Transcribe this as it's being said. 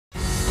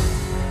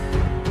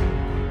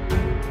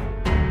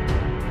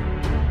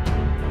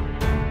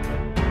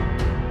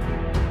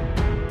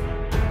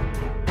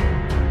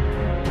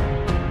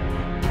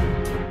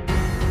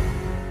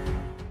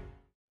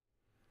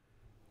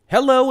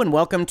Hello and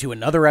welcome to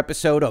another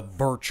episode of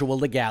Virtual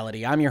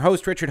Legality. I'm your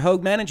host, Richard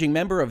Hogue, managing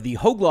member of the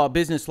Hogue Law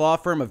Business Law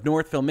Firm of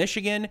Northville,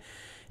 Michigan.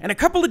 And a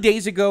couple of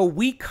days ago,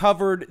 we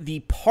covered the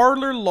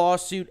Parler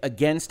lawsuit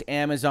against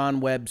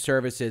Amazon Web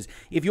Services.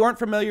 If you aren't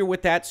familiar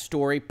with that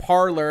story,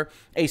 Parler,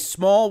 a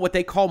small, what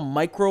they call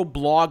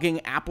micro-blogging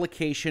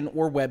application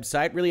or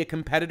website, really a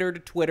competitor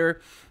to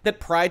Twitter that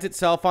prides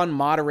itself on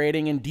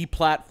moderating and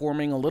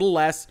deplatforming a little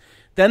less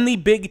than the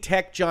big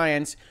tech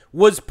giants,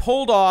 was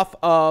pulled off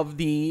of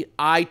the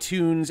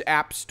iTunes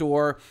App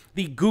Store,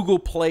 the Google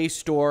Play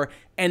Store,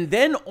 and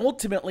then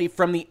ultimately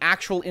from the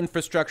actual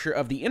infrastructure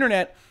of the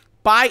internet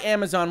by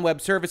Amazon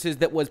Web Services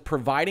that was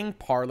providing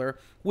Parler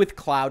with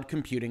cloud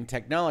computing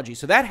technology.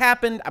 So that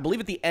happened, I believe,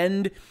 at the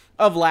end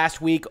of last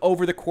week,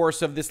 over the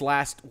course of this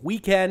last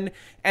weekend,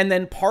 and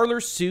then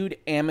Parler sued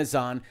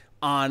Amazon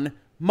on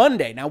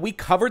Monday. Now, we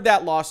covered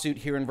that lawsuit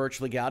here in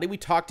Virtual Legality. We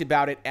talked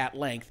about it at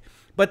length,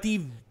 but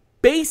the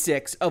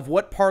basics of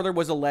what Parler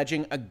was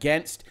alleging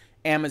against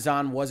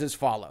Amazon was as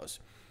follows.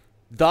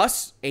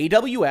 Thus,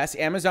 AWS,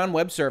 Amazon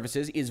Web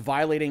Services, is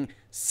violating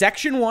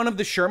Section 1 of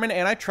the Sherman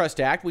Antitrust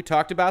Act. We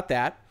talked about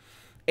that.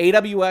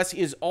 AWS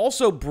is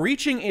also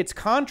breaching its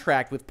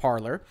contract with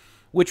Parler,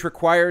 which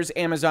requires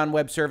Amazon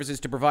Web Services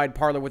to provide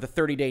Parler with a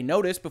 30-day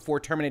notice before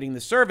terminating the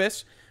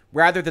service,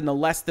 rather than the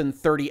less than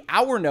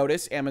 30-hour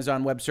notice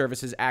Amazon Web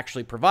Services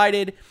actually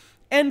provided.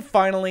 And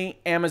finally,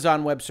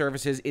 Amazon Web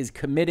Services is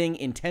committing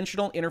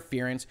intentional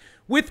interference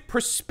with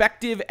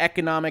prospective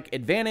economic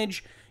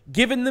advantage,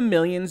 given the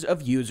millions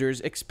of users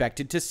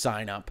expected to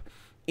sign up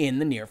in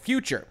the near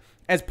future.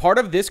 As part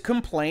of this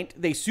complaint,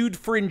 they sued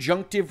for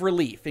injunctive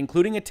relief,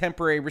 including a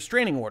temporary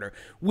restraining order,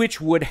 which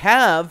would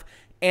have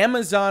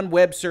Amazon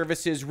Web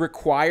Services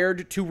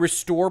required to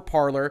restore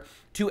Parler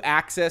to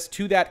access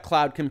to that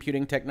cloud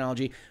computing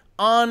technology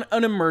on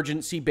an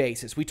emergency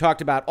basis. We talked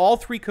about all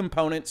three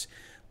components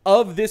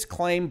of this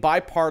claim by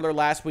Parler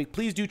last week.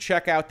 Please do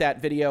check out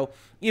that video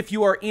if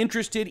you are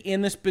interested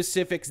in the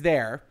specifics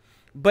there.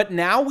 But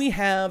now we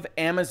have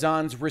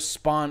Amazon's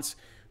response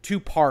to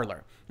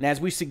Parler. And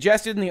as we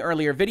suggested in the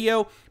earlier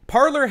video,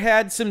 Parler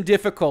had some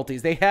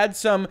difficulties. They had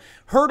some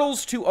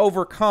hurdles to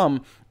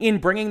overcome in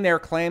bringing their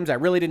claims. I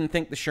really didn't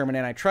think the Sherman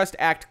Antitrust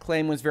Act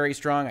claim was very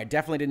strong. I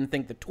definitely didn't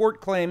think the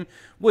tort claim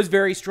was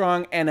very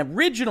strong. And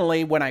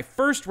originally, when I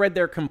first read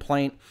their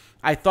complaint,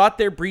 I thought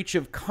their breach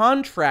of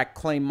contract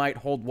claim might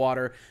hold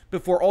water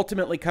before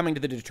ultimately coming to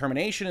the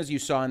determination, as you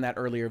saw in that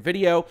earlier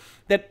video,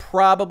 that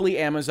probably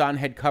Amazon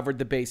had covered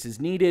the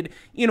bases needed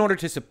in order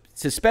to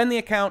suspend the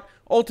account,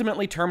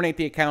 ultimately terminate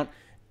the account,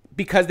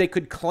 because they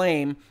could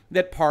claim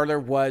that Parler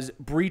was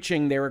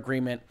breaching their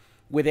agreement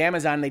with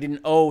Amazon. They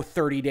didn't owe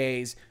 30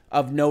 days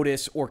of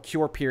notice or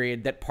cure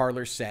period that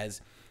Parler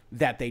says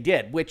that they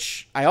did,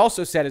 which I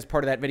also said as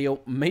part of that video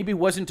maybe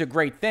wasn't a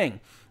great thing.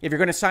 If you're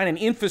going to sign an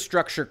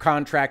infrastructure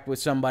contract with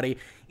somebody,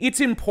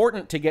 it's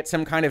important to get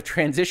some kind of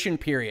transition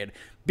period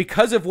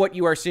because of what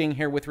you are seeing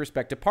here with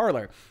respect to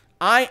Parler.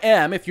 I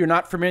am, if you're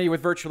not familiar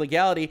with virtual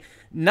legality,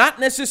 not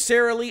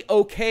necessarily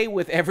okay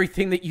with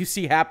everything that you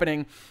see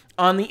happening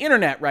on the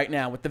internet right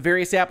now, with the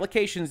various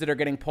applications that are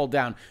getting pulled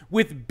down,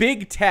 with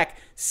big tech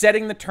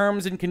setting the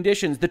terms and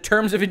conditions, the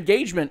terms of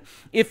engagement,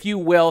 if you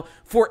will,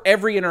 for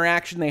every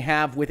interaction they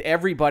have with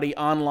everybody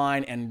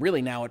online and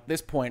really now at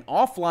this point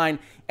offline,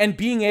 and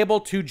being able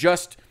to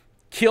just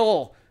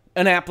kill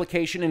an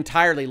application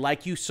entirely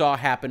like you saw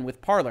happen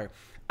with Parler.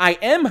 I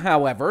am,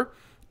 however,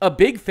 a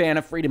big fan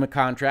of freedom of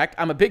contract.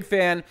 I'm a big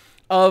fan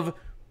of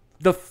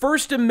the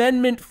First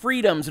Amendment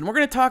freedoms, and we're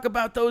going to talk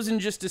about those in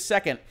just a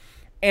second.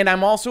 And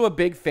I'm also a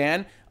big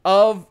fan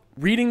of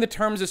reading the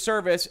terms of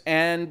service,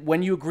 and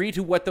when you agree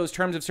to what those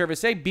terms of service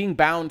say, being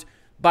bound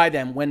by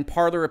them, when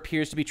Parler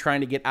appears to be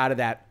trying to get out of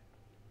that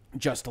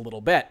just a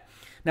little bit.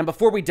 Now,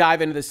 before we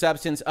dive into the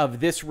substance of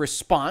this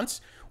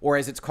response, or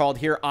as it's called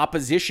here,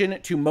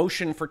 opposition to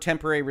motion for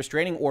temporary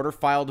restraining order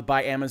filed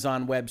by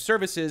Amazon Web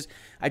Services,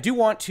 I do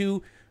want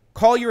to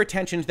call your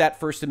attention to that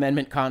First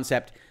Amendment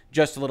concept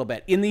just a little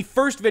bit. In the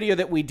first video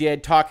that we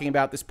did talking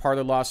about this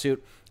Parler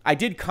lawsuit, I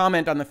did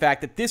comment on the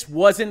fact that this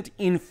wasn't,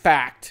 in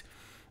fact,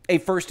 a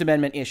First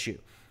Amendment issue.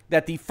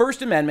 That the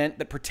First Amendment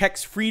that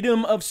protects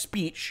freedom of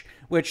speech,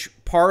 which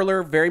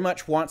Parler very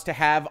much wants to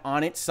have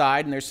on its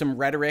side, and there's some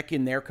rhetoric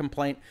in their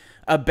complaint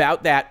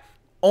about that,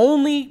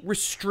 only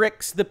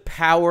restricts the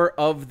power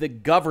of the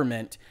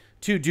government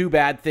to do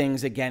bad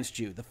things against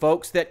you. The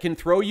folks that can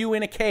throw you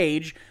in a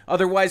cage,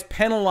 otherwise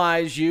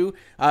penalize you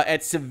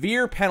at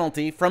severe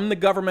penalty from the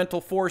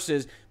governmental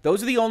forces,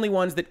 those are the only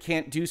ones that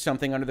can't do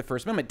something under the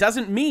First Amendment.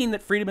 Doesn't mean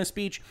that freedom of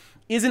speech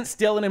isn't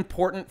still an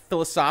important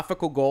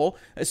philosophical goal,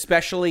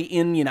 especially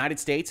in the United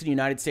States and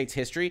United States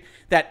history,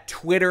 that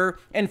Twitter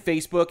and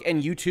Facebook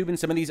and YouTube and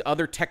some of these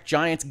other tech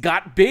giants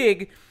got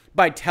big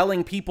by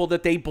telling people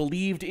that they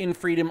believed in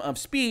freedom of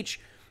speech.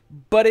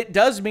 But it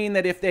does mean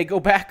that if they go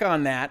back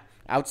on that,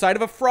 outside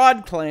of a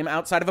fraud claim,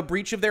 outside of a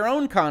breach of their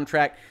own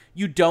contract,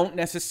 you don't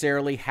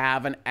necessarily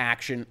have an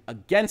action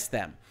against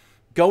them.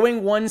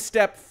 Going one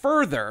step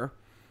further,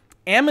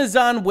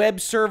 Amazon Web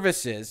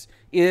Services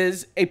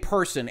is a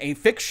person, a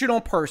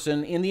fictional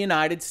person in the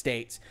United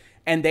States,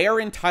 and they are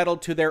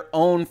entitled to their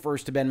own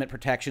First Amendment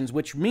protections,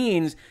 which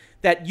means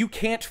that you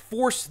can't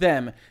force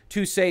them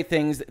to say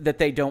things that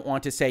they don't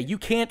want to say. You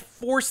can't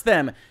force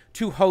them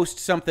to host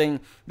something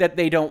that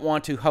they don't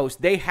want to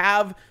host. They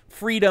have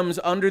freedoms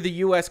under the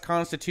U.S.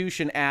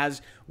 Constitution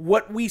as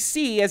what we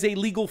see as a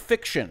legal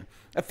fiction,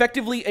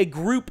 effectively a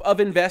group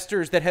of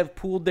investors that have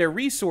pooled their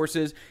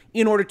resources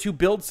in order to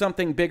build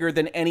something bigger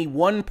than any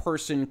one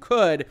person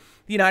could.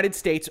 The United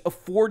States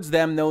affords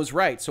them those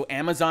rights. So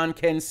Amazon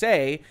can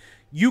say,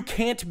 you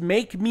can't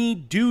make me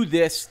do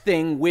this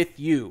thing with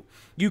you.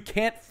 You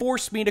can't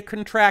force me to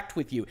contract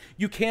with you.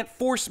 You can't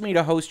force me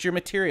to host your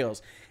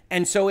materials.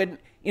 And so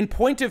in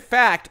point of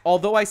fact,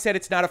 although I said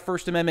it's not a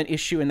First Amendment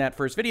issue in that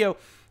first video,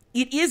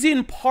 it is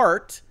in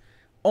part,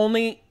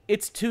 only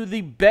it's to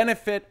the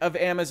benefit of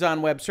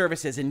Amazon Web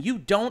Services. And you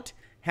don't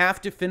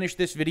have to finish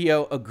this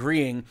video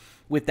agreeing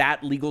with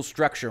that legal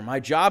structure. My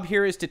job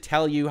here is to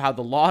tell you how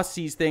the law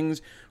sees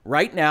things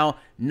right now,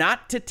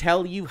 not to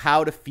tell you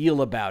how to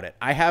feel about it.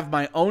 I have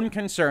my own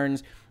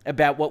concerns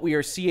about what we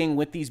are seeing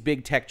with these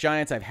big tech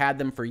giants. I've had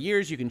them for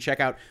years. You can check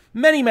out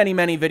many, many,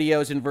 many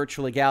videos in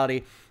Virtual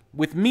Legality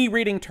with me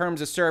reading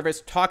terms of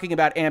service, talking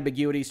about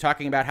ambiguities,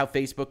 talking about how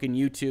Facebook and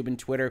YouTube and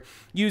Twitter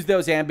use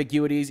those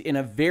ambiguities in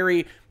a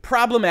very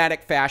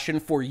problematic fashion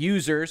for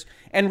users,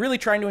 and really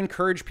trying to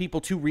encourage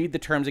people to read the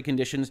terms and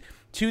conditions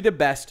to the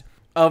best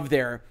of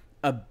their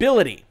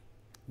ability.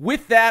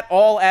 With that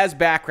all as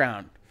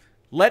background,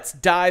 let's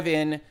dive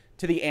in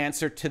to the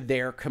answer to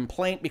their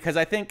complaint, because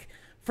I think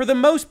for the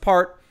most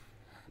part,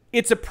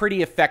 it's a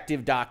pretty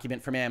effective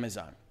document from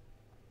Amazon.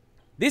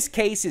 This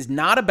case is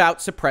not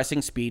about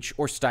suppressing speech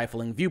or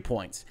stifling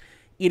viewpoints.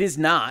 It is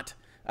not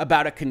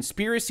about a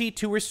conspiracy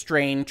to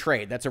restrain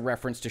trade. That's a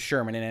reference to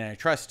Sherman and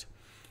antitrust.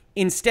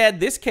 Instead,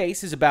 this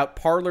case is about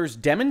Parler's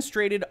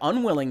demonstrated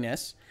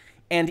unwillingness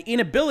and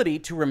inability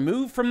to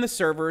remove from the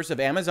servers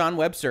of Amazon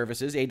Web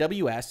Services,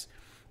 AWS,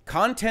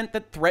 content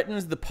that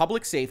threatens the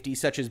public safety,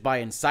 such as by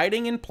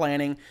inciting and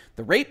planning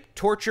the rape,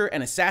 torture,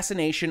 and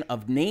assassination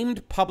of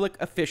named public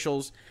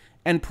officials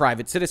and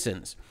private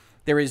citizens.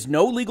 There is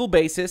no legal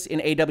basis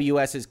in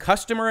AWS's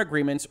customer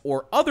agreements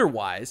or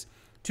otherwise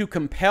to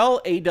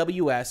compel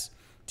AWS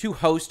to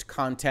host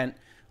content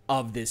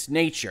of this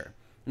nature.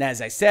 And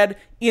as I said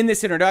in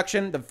this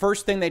introduction, the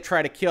first thing they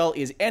try to kill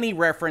is any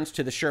reference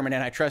to the Sherman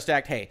Antitrust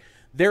Act. Hey,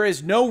 there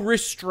is no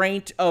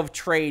restraint of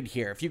trade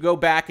here. If you go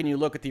back and you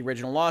look at the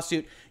original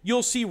lawsuit,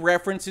 you'll see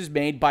references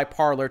made by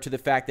Parler to the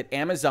fact that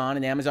Amazon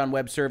and Amazon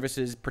Web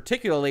Services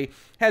particularly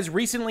has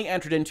recently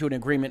entered into an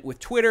agreement with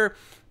Twitter,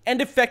 and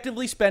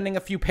effectively spending a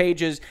few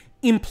pages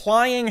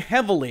implying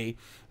heavily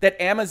that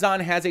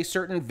Amazon has a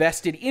certain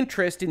vested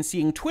interest in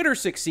seeing Twitter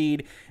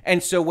succeed.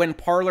 And so when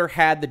Parler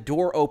had the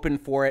door open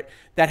for it,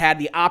 that had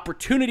the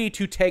opportunity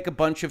to take a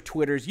bunch of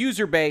Twitter's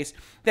user base,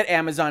 that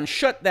Amazon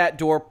shut that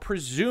door,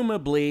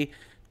 presumably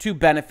to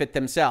benefit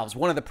themselves.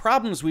 One of the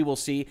problems we will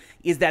see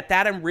is that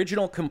that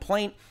original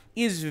complaint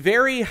is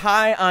very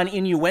high on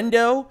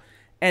innuendo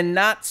and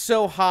not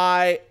so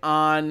high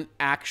on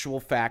actual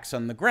facts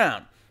on the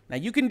ground. Now,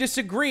 you can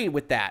disagree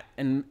with that.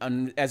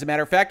 And as a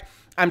matter of fact,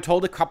 I'm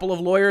told a couple of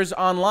lawyers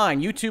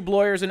online, YouTube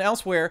lawyers and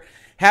elsewhere,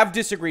 have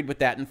disagreed with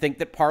that and think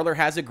that Parler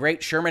has a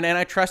great Sherman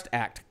Antitrust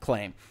Act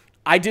claim.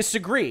 I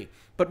disagree,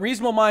 but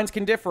reasonable minds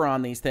can differ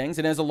on these things.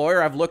 And as a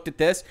lawyer, I've looked at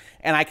this,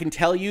 and I can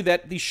tell you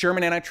that the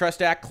Sherman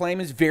Antitrust Act claim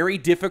is very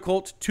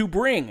difficult to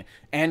bring,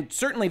 and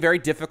certainly very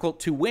difficult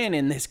to win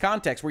in this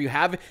context, where you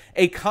have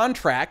a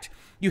contract.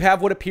 You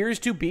have what appears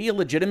to be a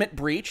legitimate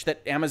breach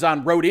that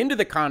Amazon wrote into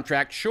the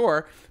contract,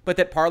 sure, but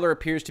that Parler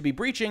appears to be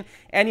breaching,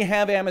 and you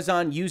have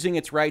Amazon using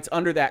its rights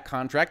under that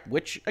contract,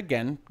 which,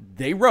 again,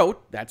 they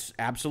wrote. That's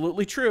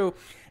absolutely true.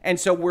 And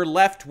so we're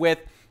left with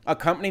a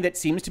company that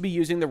seems to be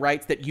using the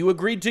rights that you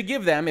agreed to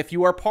give them if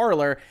you are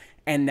Parler,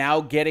 and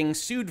now getting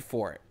sued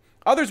for it.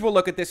 Others will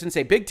look at this and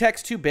say, big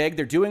tech's too big.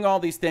 They're doing all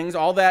these things.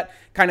 All that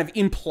kind of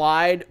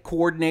implied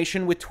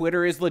coordination with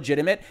Twitter is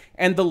legitimate,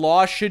 and the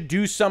law should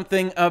do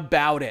something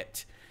about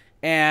it.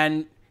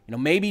 And,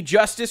 maybe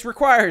justice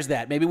requires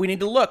that. Maybe we need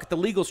to look at the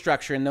legal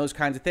structure and those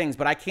kinds of things.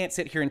 But I can't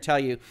sit here and tell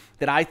you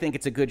that I think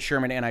it's a good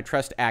Sherman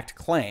Antitrust Act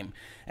claim.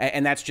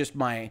 And that's just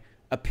my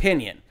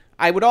opinion.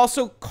 I would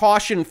also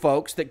caution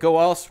folks that go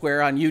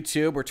elsewhere on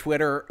YouTube or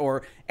Twitter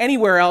or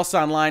anywhere else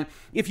online,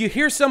 if you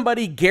hear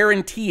somebody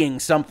guaranteeing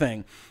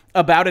something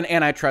about an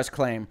antitrust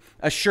claim,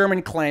 a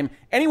Sherman claim,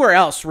 anywhere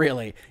else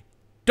really,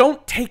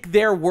 don't take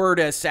their word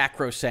as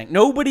sacrosanct.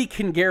 Nobody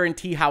can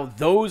guarantee how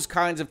those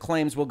kinds of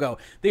claims will go.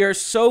 They are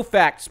so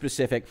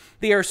fact-specific.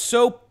 They are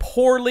so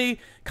poorly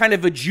kind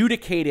of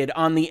adjudicated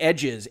on the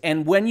edges.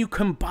 And when you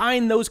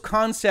combine those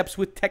concepts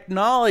with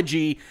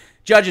technology,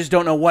 judges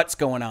don't know what's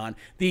going on.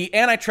 The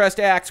antitrust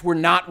acts were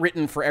not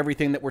written for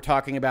everything that we're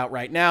talking about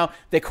right now.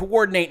 They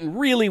coordinate in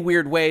really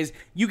weird ways.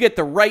 You get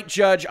the right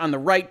judge on the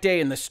right day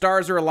and the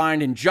stars are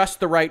aligned in just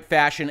the right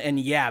fashion. And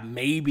yeah,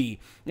 maybe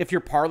if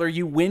you're Parler,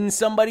 you win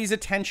somebody's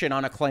attention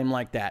on a claim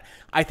like that.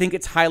 I think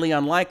it's highly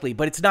unlikely,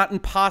 but it's not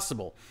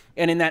impossible.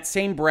 And in that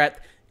same breath,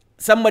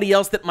 somebody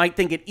else that might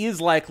think it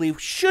is likely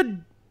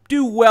should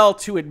do well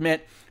to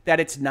admit that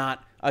it's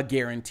not a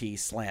guarantee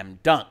slam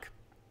dunk.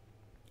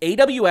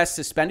 AWS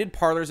suspended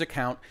Parler's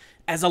account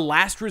as a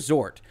last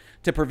resort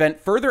to prevent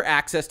further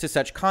access to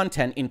such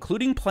content,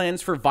 including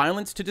plans for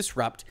violence to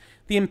disrupt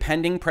the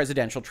impending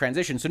presidential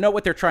transition. So note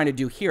what they're trying to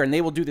do here, and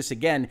they will do this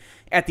again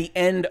at the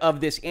end of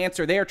this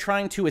answer. They are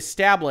trying to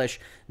establish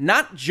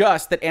not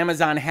just that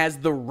Amazon has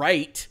the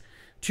right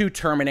to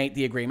terminate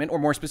the agreement, or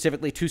more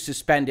specifically, to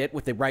suspend it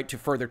with the right to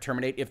further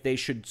terminate if they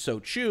should so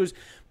choose,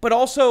 but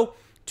also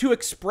to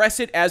express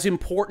it as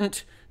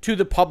important to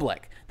the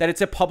public, that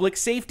it's a public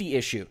safety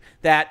issue,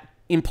 that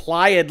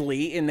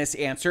impliedly in this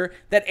answer,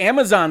 that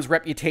Amazon's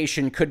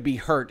reputation could be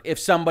hurt if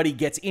somebody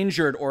gets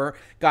injured or,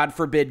 God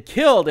forbid,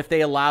 killed if they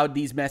allowed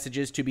these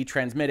messages to be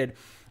transmitted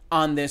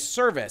on this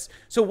service.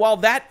 So while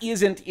that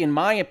isn't, in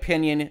my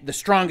opinion, the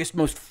strongest,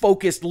 most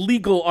focused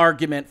legal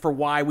argument for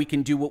why we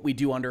can do what we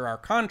do under our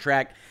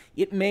contract,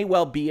 it may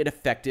well be an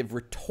effective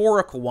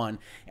rhetorical one.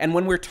 And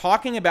when we're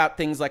talking about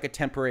things like a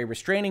temporary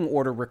restraining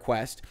order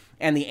request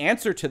and the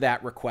answer to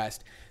that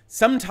request,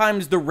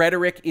 sometimes the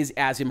rhetoric is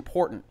as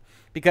important.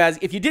 Because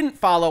if you didn't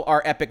follow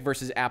our Epic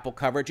versus Apple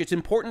coverage, it's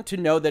important to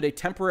know that a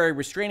temporary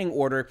restraining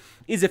order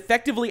is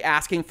effectively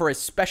asking for a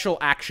special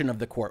action of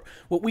the court,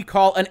 what we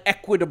call an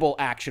equitable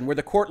action, where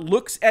the court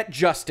looks at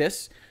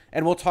justice,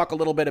 and we'll talk a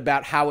little bit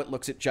about how it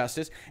looks at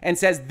justice, and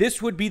says this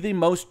would be the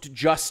most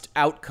just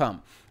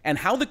outcome. And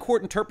how the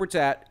court interprets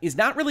that is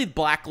not really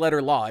black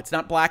letter law. It's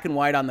not black and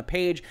white on the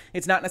page.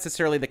 It's not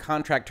necessarily the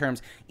contract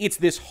terms. It's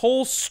this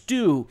whole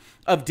stew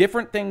of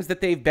different things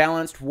that they've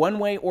balanced one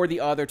way or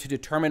the other to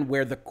determine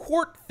where the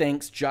court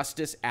thinks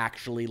justice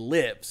actually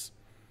lives.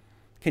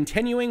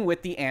 Continuing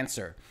with the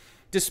answer.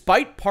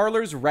 Despite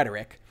Parler's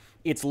rhetoric,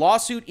 its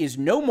lawsuit is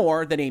no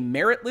more than a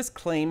meritless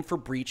claim for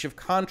breach of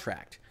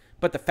contract.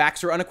 But the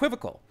facts are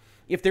unequivocal.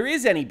 If there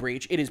is any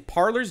breach, it is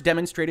Parler's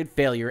demonstrated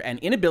failure and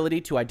inability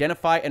to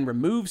identify and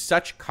remove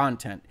such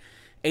content.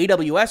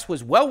 AWS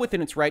was well within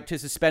its right to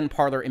suspend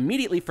Parler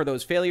immediately for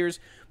those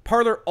failures.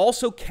 Parler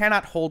also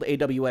cannot hold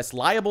AWS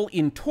liable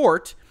in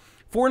tort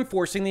for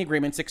enforcing the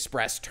agreement's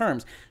express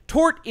terms.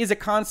 Tort is a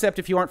concept,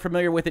 if you aren't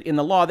familiar with it in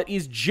the law, that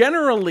is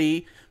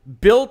generally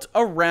built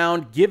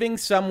around giving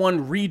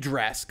someone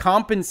redress,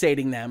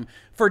 compensating them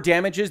for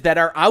damages that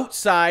are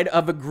outside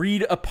of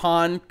agreed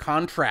upon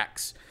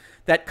contracts.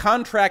 That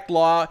contract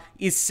law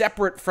is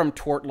separate from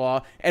tort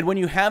law, and when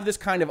you have this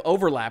kind of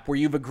overlap where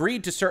you've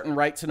agreed to certain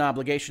rights and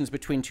obligations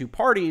between two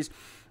parties,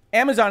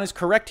 Amazon is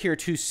correct here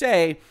to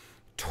say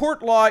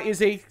tort law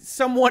is a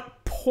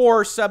somewhat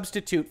poor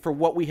substitute for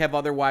what we have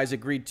otherwise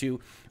agreed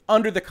to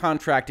under the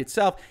contract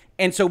itself.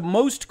 And so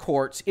most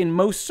courts, in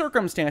most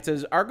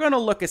circumstances, are going to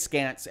look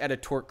askance at a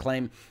tort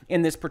claim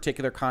in this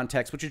particular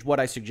context, which is what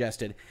I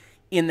suggested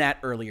in that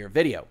earlier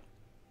video.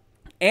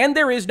 And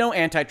there is no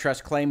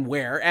antitrust claim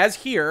where, as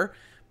here,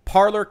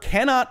 Parler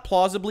cannot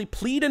plausibly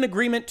plead an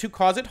agreement to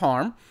cause it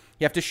harm.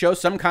 You have to show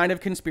some kind of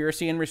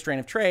conspiracy and restraint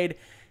of trade,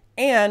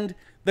 and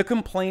the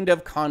complained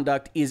of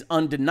conduct is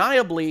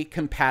undeniably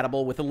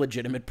compatible with a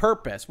legitimate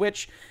purpose,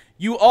 which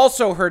you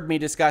also heard me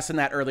discuss in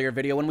that earlier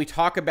video when we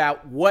talk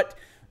about what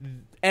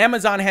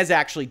Amazon has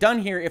actually done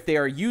here. If they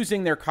are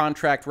using their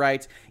contract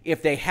rights,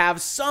 if they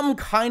have some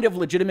kind of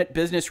legitimate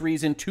business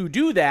reason to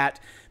do that,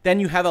 then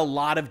you have a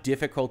lot of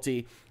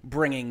difficulty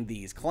bringing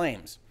these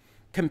claims.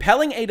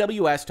 Compelling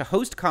AWS to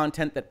host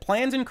content that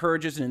plans,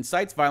 encourages, and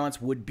incites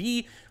violence would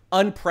be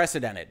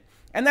unprecedented.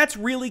 And that's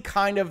really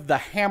kind of the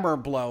hammer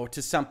blow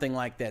to something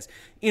like this.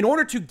 In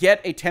order to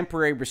get a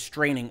temporary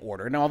restraining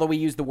order, now although we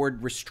use the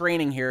word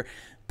restraining here,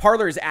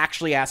 Parler is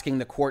actually asking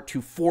the court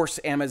to force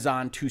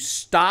Amazon to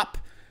stop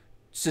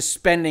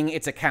suspending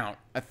its account,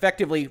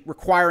 effectively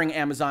requiring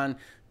Amazon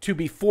to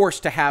be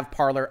forced to have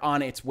Parler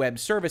on its web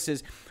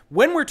services.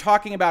 When we're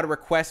talking about a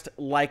request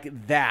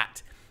like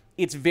that,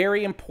 it's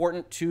very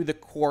important to the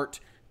court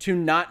to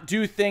not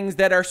do things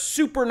that are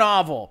super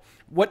novel.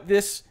 What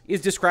this is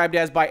described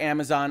as by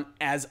Amazon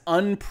as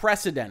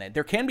unprecedented.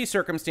 There can be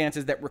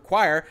circumstances that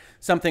require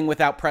something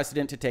without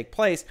precedent to take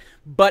place,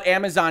 but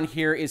Amazon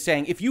here is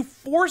saying, if you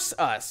force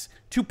us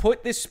to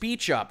put this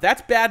speech up,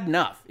 that's bad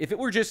enough. If it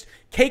were just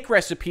cake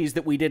recipes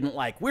that we didn't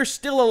like, we're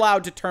still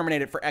allowed to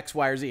terminate it for X,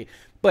 Y, or Z.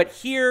 But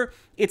here,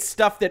 it's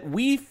stuff that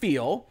we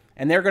feel,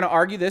 and they're going to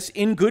argue this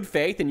in good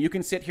faith, and you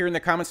can sit here in the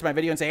comments of my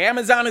video and say,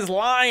 Amazon is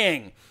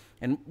lying.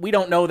 And we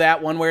don't know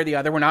that one way or the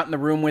other. We're not in the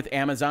room with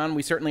Amazon.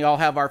 We certainly all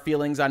have our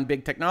feelings on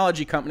big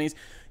technology companies.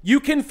 You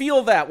can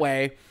feel that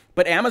way,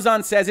 but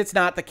Amazon says it's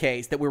not the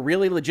case, that we're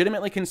really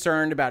legitimately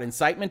concerned about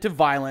incitement to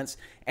violence,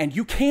 and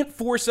you can't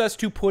force us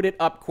to put it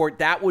up court.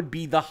 That would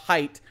be the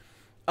height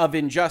of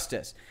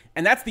injustice.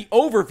 And that's the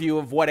overview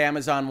of what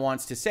Amazon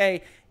wants to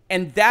say.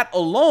 And that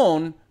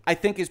alone, I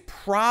think, is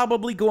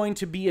probably going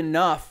to be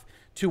enough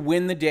to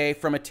win the day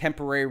from a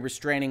temporary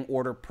restraining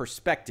order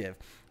perspective.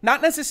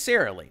 Not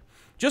necessarily.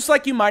 Just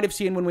like you might have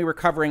seen when we were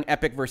covering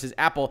Epic versus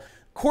Apple,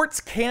 courts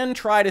can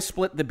try to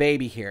split the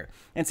baby here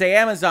and say,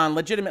 Amazon,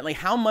 legitimately,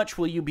 how much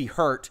will you be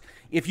hurt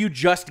if you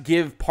just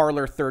give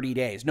Parler 30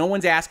 days? No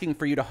one's asking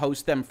for you to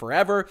host them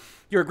forever.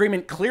 Your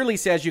agreement clearly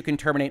says you can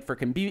terminate for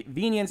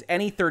convenience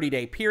any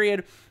 30-day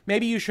period.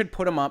 Maybe you should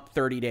put them up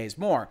 30 days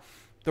more.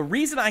 The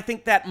reason I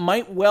think that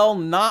might well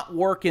not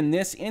work in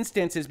this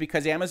instance is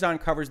because Amazon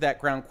covers that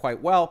ground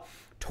quite well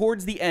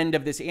towards the end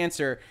of this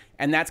answer,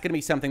 and that's going to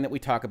be something that we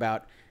talk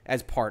about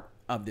as part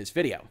of this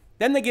video.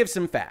 Then they give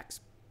some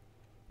facts.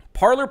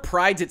 Parler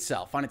prides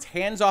itself on its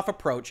hands-off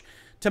approach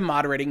to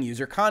moderating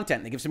user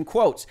content. They give some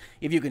quotes.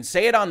 If you can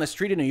say it on the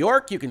street of New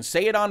York, you can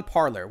say it on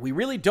Parler. We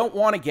really don't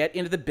want to get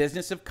into the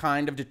business of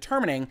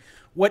determining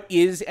what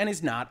is and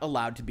is not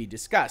allowed to be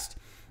discussed.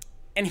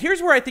 And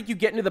here's where I think you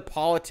get into the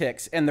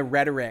politics and the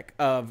rhetoric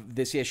of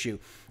this issue.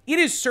 It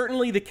is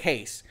certainly the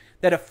case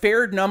that a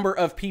fair number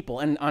of people,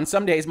 and on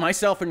some days,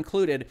 myself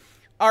included,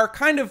 are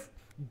kind of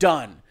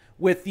done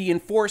with the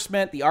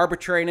enforcement, the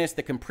arbitrariness,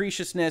 the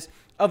capriciousness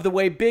of the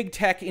way big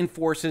tech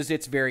enforces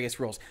its various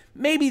rules.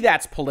 Maybe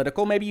that's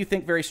political. Maybe you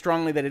think very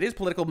strongly that it is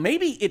political.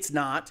 Maybe it's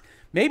not.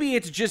 Maybe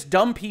it's just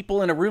dumb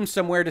people in a room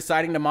somewhere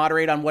deciding to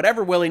moderate on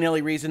whatever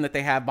willy-nilly reason that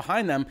they have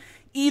behind them.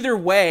 Either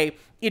way,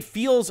 it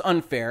feels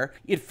unfair.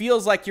 It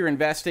feels like you're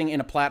investing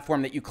in a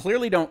platform that you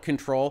clearly don't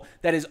control,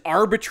 that is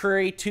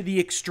arbitrary to the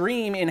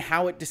extreme in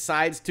how it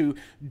decides to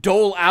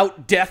dole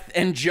out death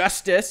and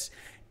justice,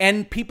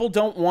 and people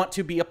don't want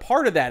to be a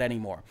part of that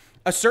anymore.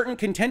 A certain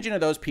contingent of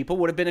those people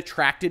would have been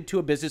attracted to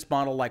a business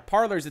model like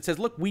Parler's that says,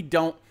 look, we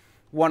don't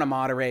want to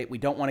moderate. We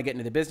don't want to get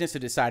into the business of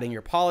deciding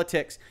your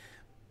politics.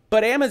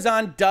 But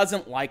Amazon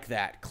doesn't like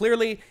that.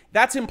 Clearly,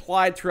 that's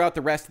implied throughout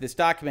the rest of this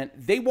document.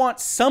 They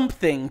want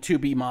something to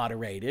be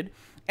moderated.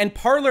 And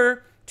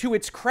Parler, to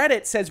its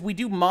credit, says we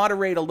do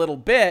moderate a little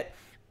bit,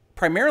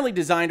 primarily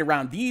designed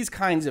around these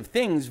kinds of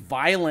things,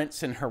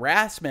 violence and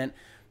harassment.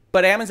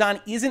 But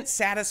Amazon isn't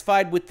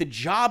satisfied with the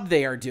job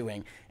they are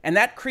doing. And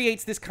that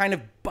creates this kind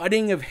of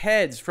butting of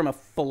heads from a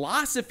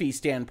philosophy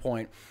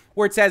standpoint,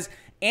 where it says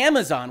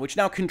Amazon, which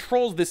now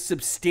controls this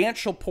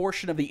substantial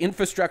portion of the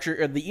infrastructure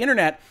of the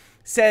internet,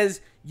 says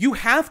you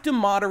have to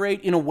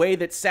moderate in a way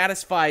that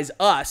satisfies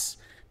us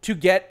to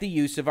get the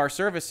use of our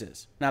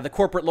services. Now, the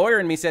corporate lawyer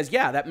in me says,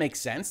 yeah, that makes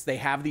sense. They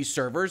have these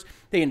servers.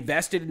 They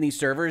invested in these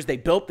servers. They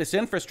built this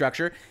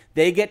infrastructure.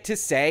 They get to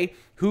say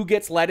who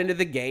gets let into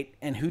the gate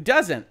and who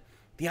doesn't.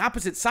 The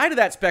opposite side of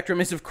that spectrum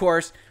is, of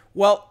course,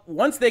 well,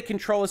 once they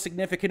control a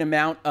significant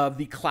amount of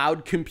the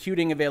cloud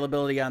computing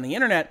availability on the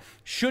internet,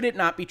 should it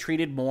not be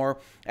treated more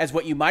as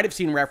what you might have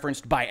seen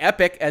referenced by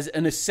Epic as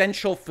an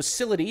essential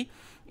facility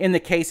in the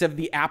case of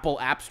the Apple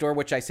App Store,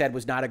 which I said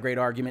was not a great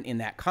argument in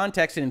that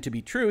context. And to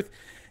be truth,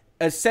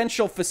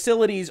 essential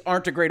facilities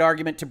aren't a great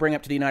argument to bring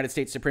up to the United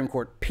States Supreme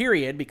Court,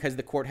 period, because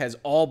the court has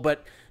all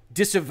but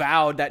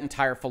disavowed that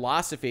entire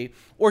philosophy?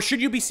 Or should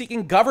you be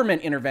seeking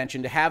government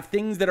intervention to have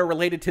things that are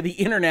related to the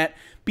internet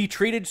be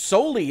treated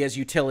solely as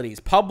utilities,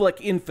 public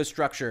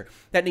infrastructure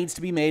that needs to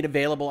be made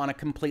available on a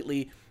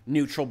completely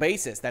neutral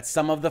basis? That's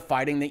some of the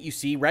fighting that you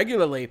see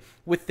regularly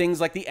with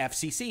things like the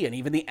FCC and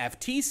even the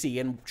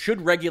FTC, and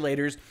should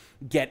regulators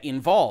get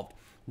involved?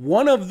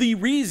 One of the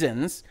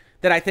reasons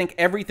that I think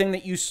everything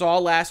that you saw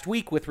last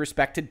week with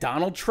respect to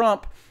Donald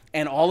Trump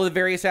and all of the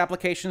various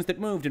applications that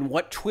moved and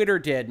what Twitter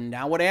did and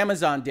now what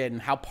Amazon did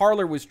and how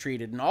Parler was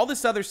treated and all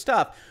this other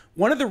stuff,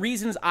 one of the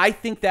reasons I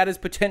think that is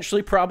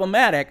potentially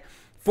problematic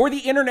for the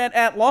internet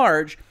at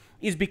large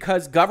is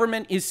because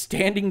government is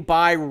standing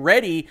by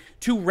ready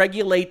to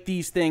regulate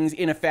these things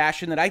in a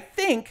fashion that I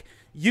think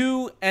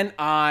you and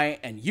I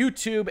and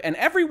YouTube and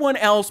everyone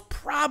else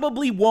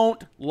probably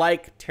won't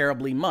like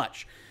terribly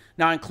much.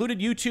 Now, I included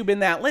YouTube in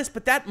that list,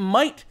 but that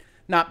might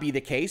not be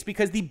the case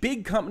because the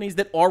big companies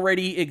that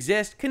already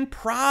exist can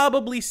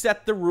probably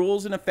set the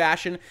rules in a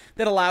fashion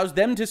that allows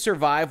them to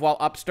survive while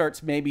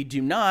upstarts maybe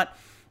do not.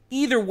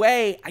 Either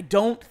way, I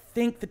don't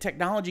think the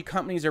technology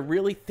companies are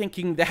really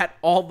thinking that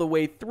all the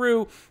way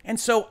through. And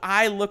so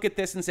I look at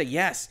this and say,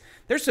 yes,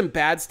 there's some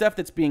bad stuff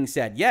that's being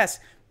said. Yes,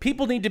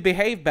 people need to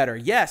behave better.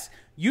 Yes,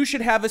 you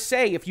should have a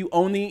say if you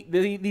own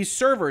these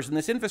servers and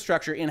this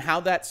infrastructure in how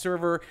that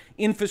server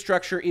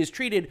infrastructure is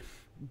treated.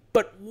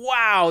 But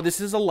wow, this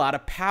is a lot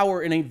of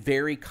power in a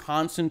very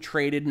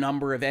concentrated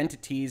number of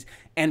entities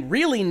and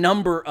really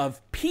number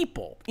of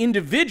people,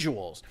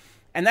 individuals.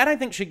 And that I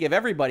think should give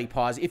everybody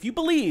pause. If you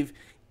believe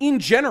in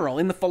general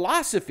in the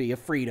philosophy of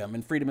freedom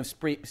and freedom of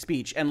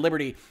speech and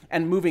liberty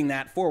and moving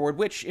that forward,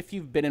 which if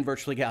you've been in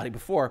virtual legality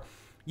before,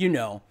 you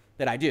know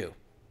that I do.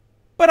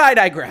 But I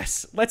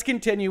digress. Let's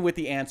continue with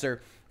the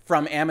answer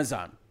from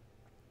Amazon.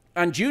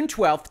 On June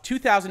 12th,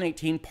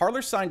 2018,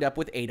 Parler signed up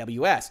with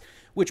AWS,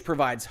 which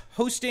provides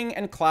hosting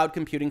and cloud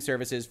computing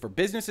services for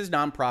businesses,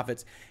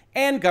 nonprofits,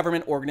 and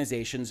government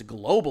organizations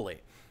globally.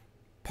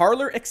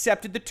 Parler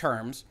accepted the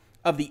terms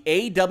of the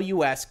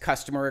AWS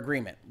customer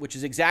agreement, which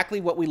is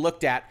exactly what we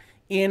looked at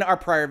in our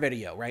prior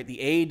video, right?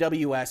 The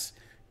AWS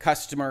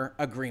customer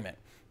agreement.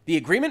 The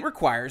agreement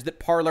requires that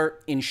Parler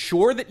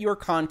ensure that your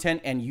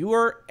content and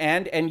your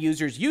and end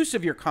users' use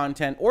of your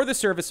content or the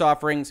service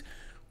offerings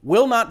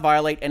will not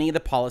violate any of the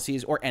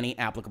policies or any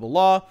applicable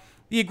law.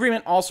 The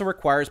agreement also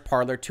requires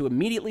Parler to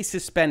immediately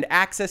suspend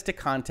access to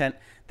content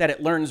that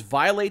it learns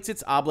violates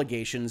its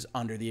obligations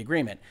under the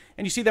agreement.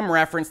 And you see them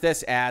reference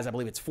this as, I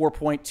believe it's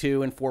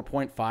 4.2 and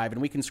 4.5,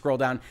 and we can scroll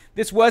down.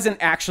 This wasn't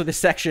actually the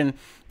section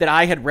that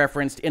I had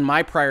referenced in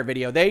my prior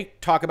video. They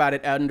talk about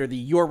it under the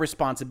Your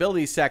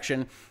Responsibilities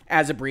section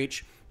as a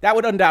breach. That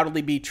would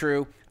undoubtedly be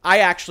true. I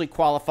actually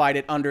qualified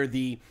it under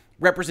the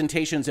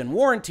representations and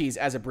warranties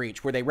as a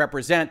breach, where they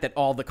represent that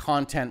all the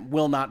content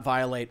will not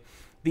violate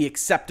the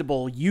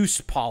acceptable use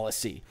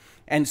policy.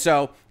 And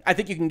so I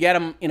think you can get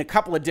them in a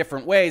couple of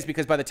different ways,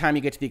 because by the time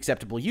you get to the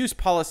acceptable use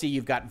policy,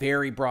 you've got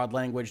very broad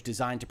language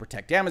designed to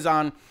protect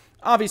Amazon.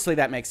 Obviously,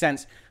 that makes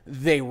sense.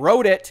 They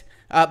wrote it,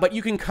 but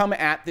you can come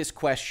at this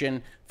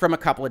question from a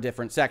couple of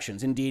different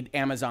sections. Indeed,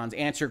 Amazon's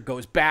answer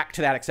goes back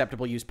to that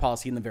acceptable use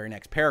policy in the very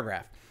next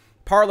paragraph.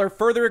 Parler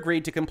further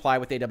agreed to comply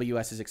with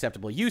AWS's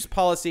acceptable use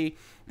policy.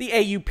 The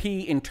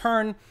AUP, in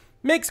turn,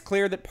 makes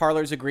clear that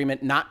Parler's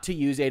agreement not to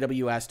use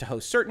AWS to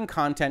host certain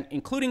content,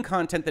 including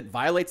content that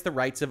violates the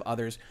rights of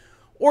others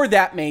or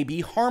that may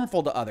be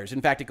harmful to others. In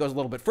fact, it goes a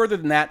little bit further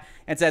than that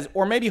and says,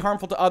 or may be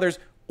harmful to others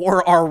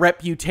or our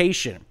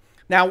reputation.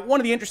 Now, one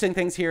of the interesting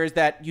things here is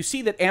that you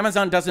see that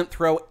Amazon doesn't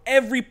throw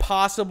every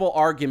possible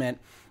argument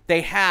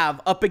they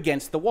have up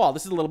against the wall.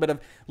 This is a little bit of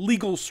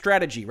legal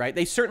strategy, right?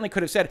 They certainly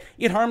could have said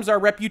it harms our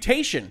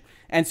reputation.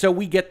 And so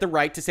we get the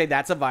right to say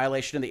that's a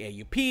violation of the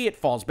AUP. It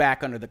falls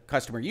back under the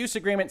customer use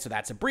agreement. So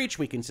that's a breach.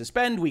 We can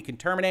suspend, we can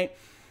terminate.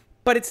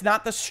 But it's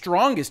not the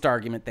strongest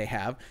argument they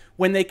have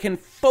when they can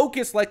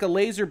focus like a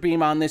laser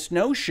beam on this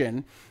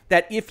notion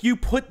that if you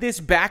put this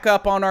back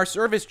up on our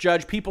service,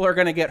 Judge, people are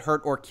going to get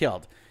hurt or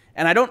killed.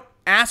 And I don't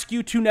ask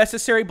you to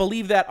necessarily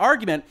believe that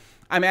argument.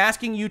 I'm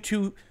asking you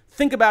to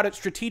think about it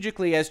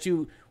strategically as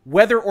to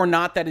whether or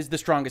not that is the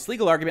strongest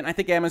legal argument. I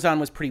think Amazon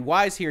was pretty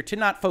wise here to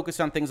not focus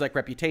on things like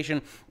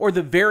reputation or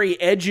the very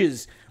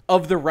edges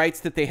of the rights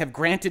that they have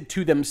granted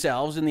to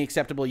themselves in the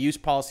acceptable use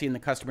policy and the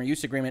customer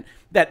use agreement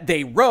that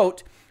they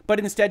wrote, but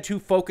instead to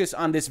focus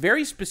on this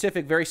very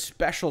specific, very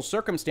special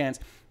circumstance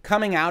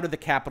coming out of the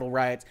Capitol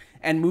riots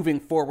and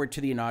moving forward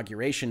to the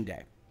inauguration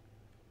day.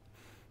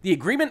 The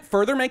agreement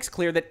further makes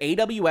clear that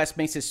AWS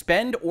may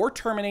suspend or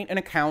terminate an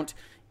account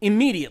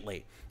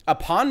immediately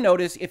upon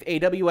notice if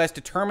AWS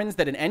determines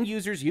that an end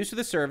user's use of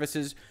the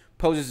services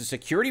poses a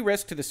security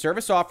risk to the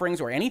service offerings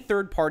or any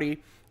third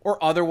party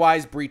or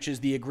otherwise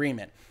breaches the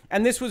agreement.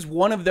 And this was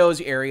one of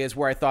those areas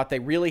where I thought they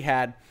really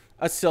had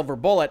a silver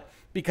bullet,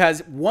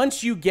 because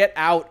once you get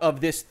out of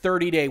this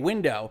 30-day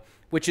window,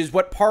 which is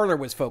what Parler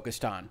was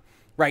focused on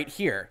right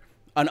here,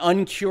 an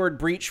uncured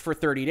breach for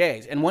 30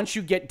 days. And once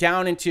you get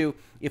down into,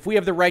 if we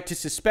have the right to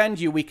suspend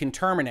you, we can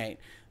terminate,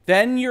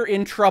 then you're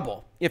in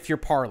trouble if you're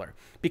Parler.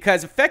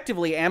 Because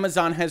effectively,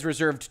 Amazon has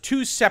reserved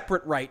two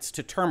separate rights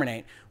to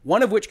terminate,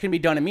 one of which can be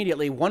done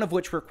immediately, one of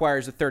which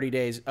requires the 30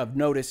 days of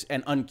notice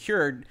and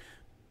uncured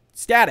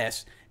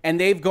status. And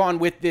they've gone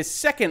with this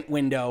second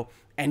window,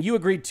 and you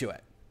agreed to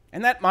it.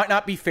 And that might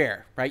not be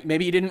fair, right?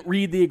 Maybe you didn't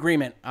read the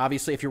agreement.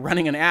 Obviously, if you're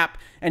running an app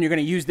and you're going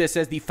to use this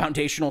as the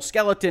foundational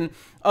skeleton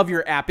of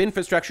your app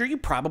infrastructure, you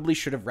probably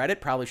should have read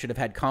it, probably should have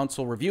had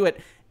console review it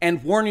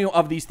and warn you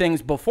of these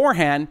things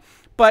beforehand.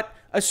 But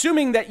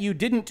assuming that you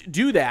didn't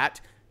do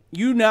that,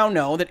 you now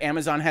know that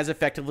Amazon has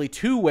effectively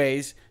two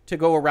ways to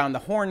go around the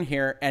horn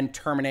here and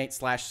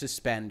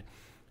terminate/suspend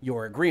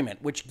your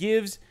agreement, which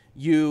gives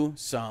you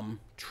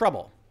some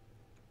trouble.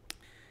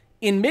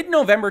 In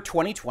mid-November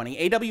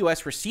 2020,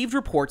 AWS received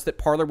reports that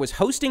Parler was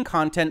hosting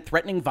content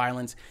threatening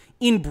violence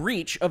in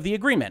breach of the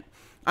agreement.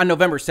 On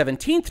November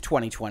 17,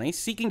 2020,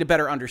 seeking to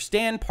better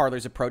understand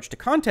Parler's approach to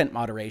content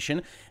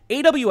moderation,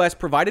 AWS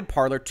provided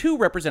Parler two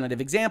representative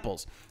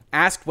examples,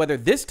 asked whether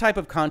this type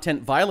of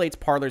content violates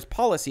Parler's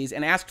policies,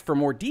 and asked for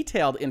more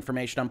detailed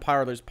information on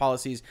Parler's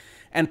policies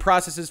and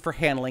processes for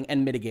handling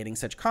and mitigating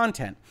such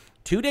content.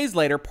 2 days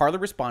later, Parler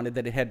responded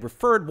that it had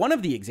referred one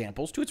of the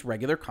examples to its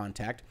regular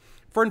contact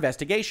for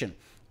investigation.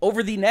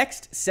 Over the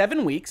next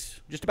 7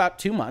 weeks, just about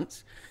 2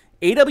 months,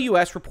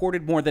 AWS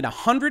reported more than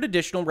 100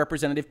 additional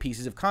representative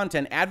pieces of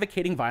content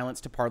advocating violence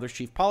to Parler's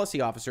chief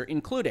policy officer,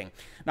 including...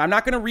 Now, I'm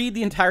not going to read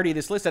the entirety of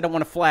this list. I don't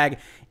want to flag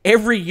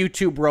every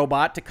YouTube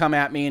robot to come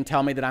at me and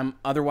tell me that I'm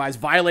otherwise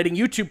violating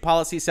YouTube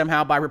policy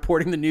somehow by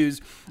reporting the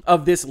news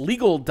of this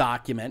legal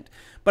document.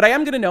 But I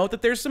am going to note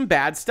that there's some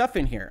bad stuff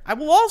in here. I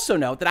will also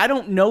note that I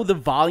don't know the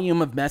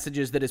volume of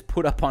messages that is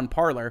put up on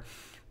Parler,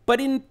 but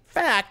in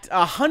fact,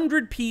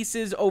 100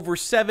 pieces over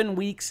 7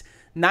 weeks,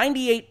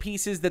 98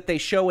 pieces that they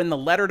show in the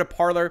letter to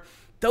Parler,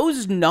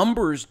 those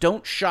numbers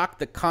don't shock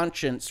the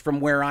conscience from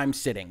where I'm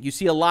sitting. You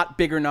see a lot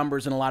bigger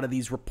numbers in a lot of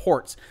these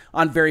reports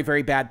on very,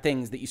 very bad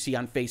things that you see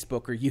on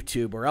Facebook or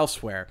YouTube or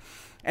elsewhere.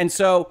 And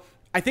so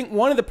I think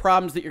one of the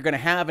problems that you're going to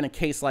have in a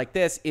case like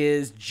this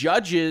is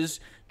judges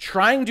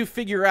trying to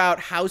figure out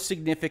how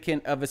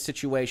significant of a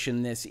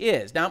situation this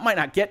is. Now, it might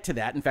not get to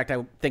that. In fact,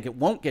 I think it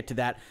won't get to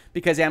that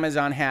because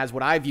Amazon has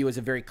what I view as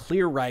a very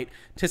clear right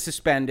to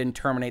suspend and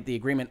terminate the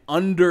agreement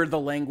under the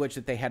language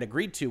that they had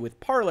agreed to with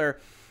Parler.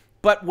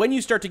 But when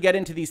you start to get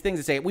into these things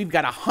and say, we've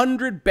got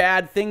 100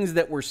 bad things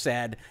that were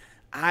said,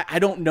 I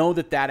don't know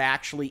that that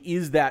actually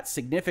is that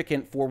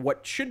significant for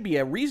what should be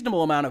a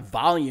reasonable amount of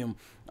volume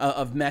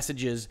of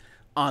messages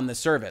on the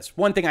service.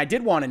 One thing I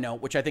did want to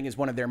note, which I think is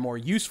one of their more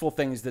useful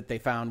things that they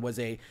found, was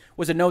a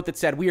note that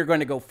said, we are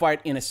going to go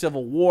fight in a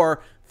civil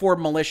war for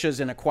militias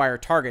and acquire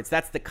targets.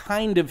 That's the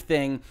kind of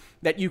thing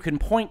that you can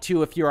point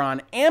to if you're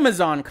on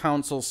Amazon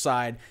counsel's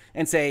side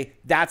and say,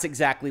 that's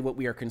exactly what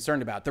we are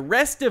concerned about. The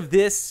rest of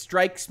this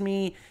strikes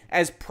me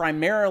as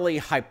primarily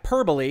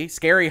hyperbole,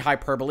 scary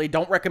hyperbole.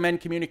 Don't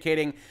recommend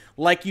communicating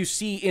like you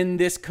see in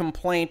this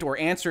complaint or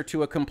answer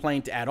to a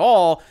complaint at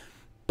all.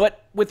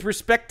 But with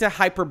respect to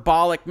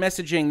hyperbolic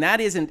messaging,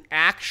 that isn't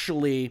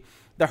actually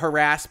the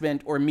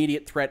harassment or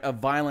immediate threat of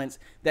violence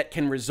that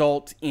can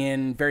result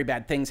in very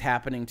bad things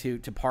happening to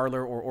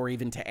Parler or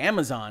even to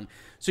Amazon.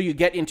 So you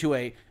get into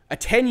a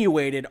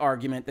attenuated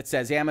argument that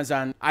says,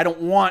 Amazon, I don't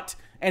want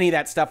any of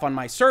that stuff on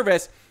my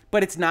service,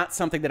 but it's not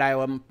something that I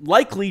am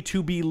likely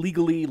to be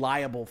legally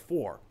liable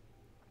for.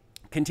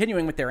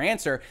 Continuing with their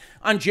answer,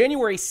 on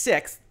January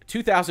 6th,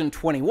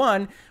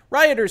 2021,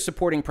 rioters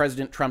supporting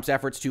President Trump's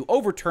efforts to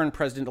overturn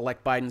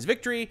President-elect Biden's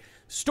victory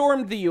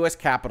stormed the U.S.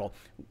 Capitol,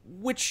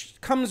 which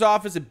comes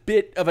off as a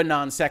bit of a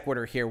non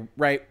sequitur here,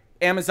 right?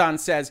 Amazon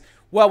says,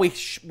 well, we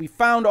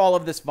found all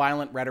of this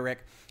violent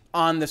rhetoric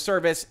on the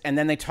service, and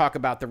then they talk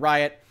about the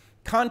riot.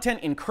 Content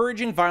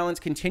encouraging violence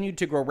continued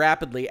to grow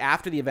rapidly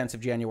after the events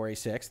of January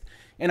 6th,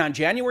 and on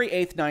January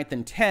 8th, 9th,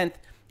 and 10th,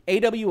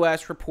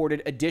 AWS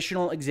reported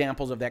additional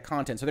examples of that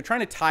content. So they're trying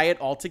to tie it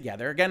all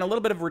together. Again, a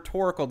little bit of a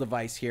rhetorical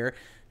device here.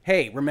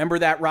 Hey, remember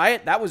that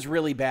riot? That was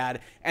really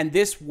bad. And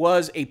this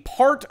was a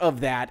part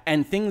of that,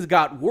 and things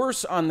got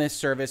worse on this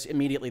service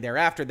immediately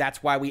thereafter.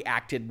 That's why we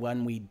acted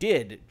when we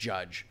did,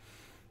 Judge.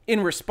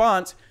 In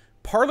response,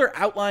 Parler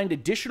outlined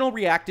additional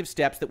reactive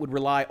steps that would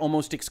rely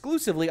almost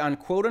exclusively on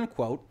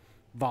quote-unquote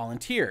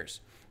volunteers.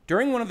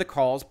 During one of the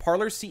calls,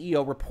 Parler's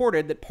CEO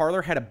reported that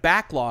Parler had a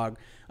backlog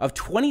of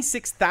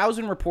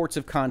 26,000 reports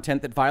of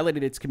content that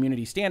violated its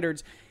community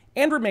standards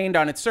and remained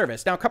on its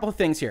service. Now, a couple of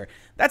things here.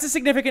 That's a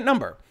significant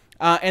number,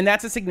 and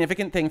that's a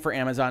significant thing for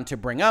Amazon to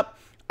bring up.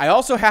 I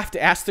also have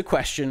to ask the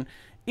question,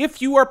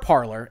 if you are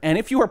Parler, and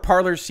if you are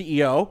Parler's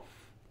CEO,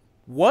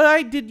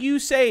 why did you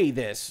say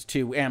this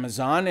to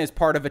Amazon as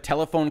part of a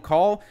telephone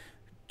call,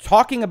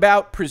 talking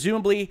about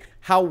presumably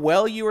how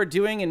well you are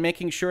doing and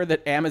making sure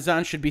that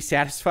Amazon should be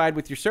satisfied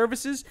with your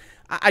services?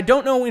 I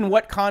don't know in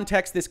what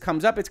context this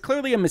comes up. It's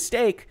clearly a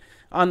mistake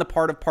on the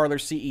part of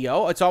Parler's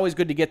CEO. It's always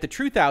good to get the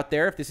truth out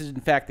there if this is in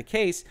fact the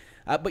case,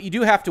 but you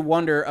do have to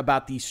wonder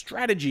about the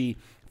strategy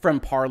from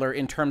Parler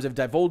in terms of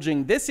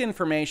divulging this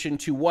information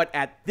to what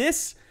at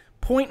this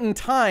point in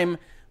time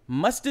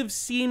must have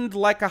seemed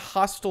like a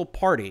hostile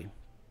party.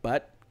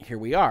 But here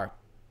we are.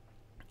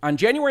 On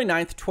January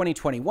 9th,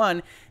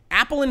 2021,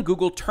 Apple and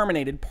Google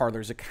terminated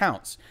Parler's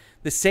accounts.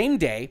 The same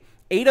day,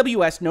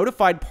 AWS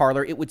notified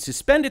Parler it would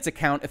suspend its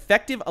account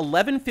effective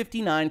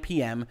 11:59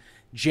 p.m.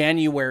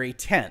 January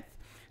 10th.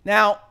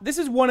 Now, this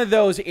is one of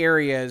those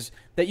areas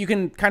that you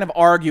can kind of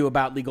argue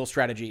about legal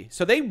strategy.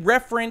 So they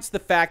reference the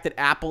fact that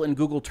Apple and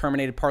Google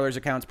terminated Parler's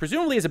accounts,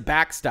 presumably as a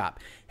backstop.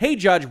 Hey,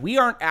 Judge, we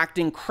aren't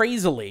acting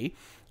crazily.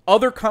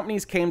 Other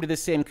companies came to the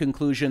same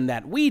conclusion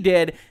that we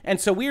did,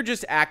 and so we're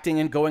just acting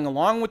and going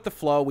along with the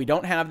flow. We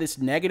don't have this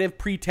negative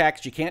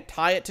pretext. You can't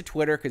tie it to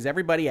Twitter because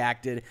everybody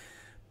acted.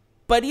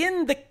 But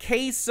in the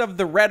case of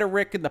the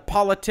rhetoric and the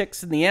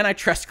politics and the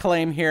antitrust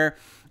claim here,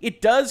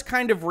 it does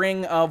kind of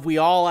ring of we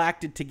all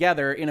acted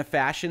together in a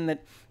fashion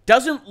that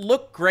doesn't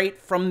look great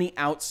from the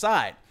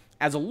outside.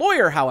 As a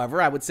lawyer,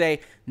 however, I would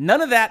say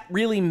none of that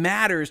really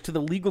matters to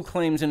the legal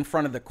claims in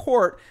front of the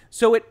court,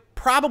 so it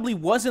probably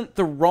wasn't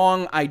the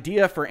wrong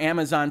idea for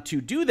Amazon to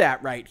do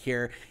that right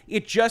here.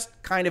 It just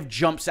kind of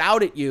jumps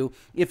out at you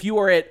if you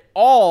are at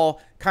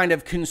all kind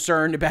of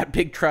concerned about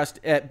big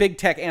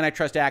tech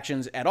antitrust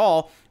actions at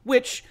all,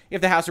 which,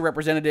 if the House of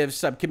Representatives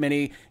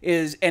subcommittee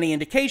is any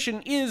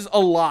indication, is a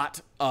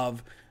lot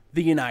of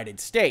the United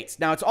States.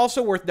 Now, it's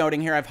also worth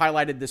noting here, I've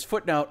highlighted this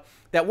footnote,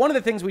 that one of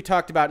the things we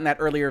talked about in that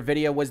earlier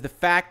video was the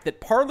fact that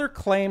Parler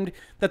claimed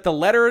that the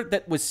letter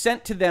that was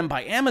sent to them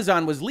by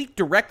Amazon was leaked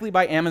directly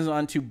by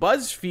Amazon to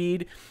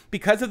BuzzFeed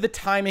because of the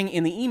timing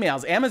in the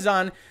emails.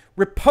 Amazon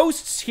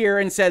reposts here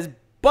and says,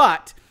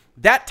 but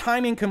that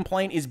timing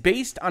complaint is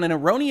based on an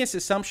erroneous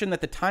assumption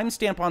that the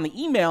timestamp on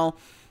the email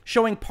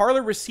showing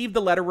Parler received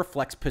the letter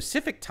reflects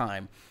Pacific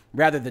time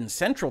rather than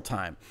Central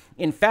time.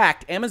 In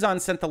fact, Amazon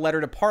sent the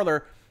letter to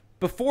Parler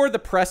before the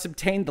press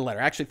obtained the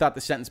letter. I actually thought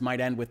the sentence might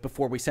end with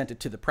before we sent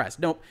it to the press.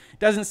 No, it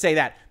doesn't say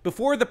that.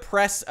 Before the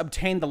press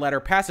obtained the letter,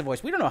 passive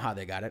voice. We don't know how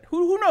they got it.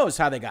 Who knows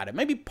how they got it?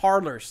 Maybe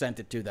Parler sent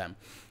it to them.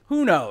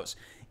 Who knows?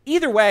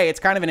 Either way, it's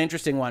kind of an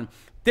interesting one.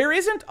 There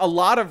isn't a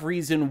lot of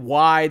reason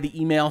why the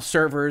email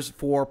servers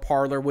for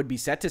Parler would be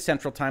set to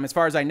Central Time. As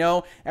far as I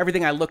know,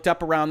 everything I looked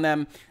up around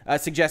them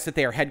suggests that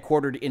they are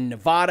headquartered in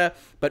Nevada,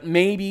 but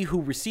maybe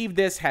who received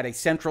this had a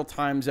Central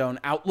Time Zone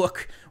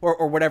outlook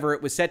or whatever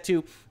it was set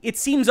to. It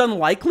seems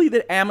unlikely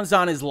that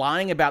Amazon is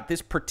lying about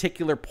this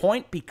particular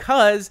point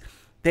because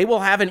they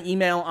will have an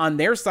email on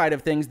their side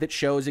of things that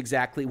shows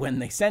exactly when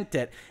they sent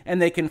it,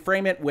 and they can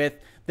frame it with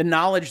the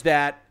knowledge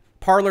that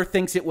Parler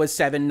thinks it was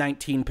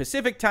 7:19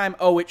 Pacific time.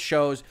 Oh, it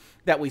shows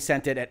that we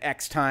sent it at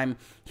X time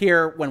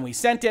here when we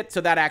sent it. So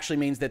that actually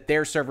means that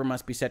their server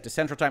must be set to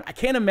Central Time. I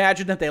can't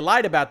imagine that they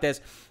lied about this,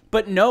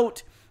 but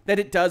note that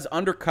it does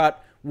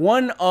undercut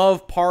one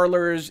of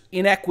Parler's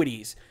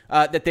inequities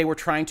that they were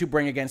trying to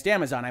bring against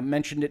Amazon. I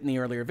mentioned it in the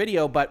earlier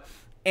video, but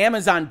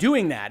Amazon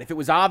doing that, if it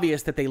was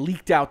obvious that they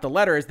leaked out the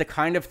letter, is the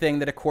kind of thing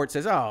that a court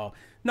says, oh,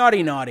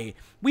 naughty, naughty.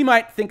 We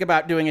might think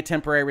about doing a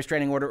temporary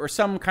restraining order or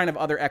some kind of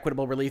other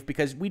equitable relief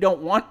because we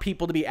don't want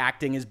people to be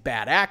acting as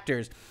bad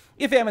actors.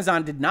 If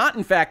Amazon did not,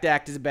 in fact,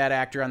 act as a bad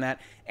actor on that,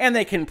 and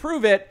they can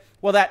prove it,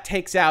 well, that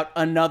takes out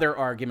another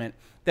argument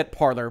that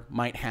Parler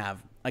might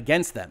have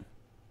against them.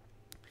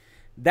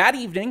 That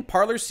evening,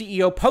 Parler's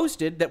CEO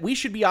posted that we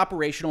should be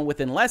operational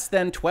within less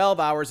than 12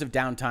 hours of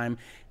downtime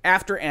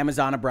after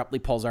Amazon abruptly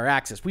pulls our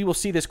access. We will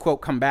see this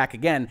quote come back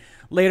again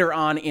later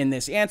on in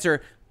this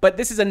answer, but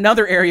this is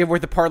another area where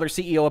the Parler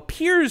CEO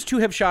appears to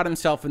have shot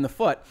himself in the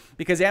foot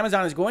because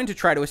Amazon is going to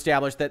try to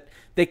establish that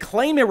they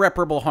claim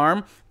irreparable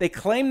harm, they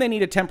claim they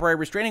need a temporary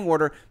restraining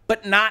order,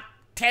 but not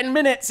 10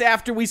 minutes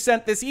after we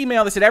sent this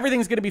email, they said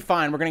everything's going to be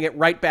fine, we're going to get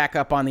right back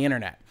up on the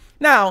internet.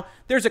 Now,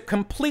 there's a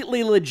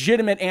completely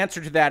legitimate answer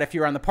to that if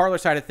you're on the Parler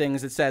side of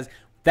things that says,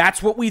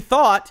 that's what we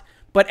thought,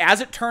 but as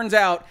it turns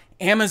out,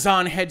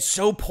 Amazon had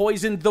so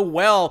poisoned the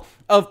well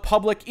of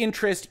public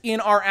interest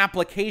in our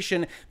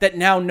application that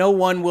now no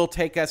one will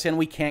take us and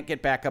we can't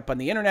get back up on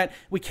the internet.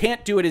 We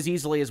can't do it as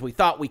easily as we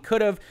thought we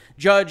could have.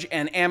 Judge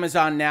and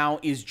Amazon now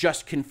is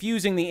just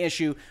confusing the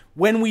issue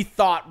when we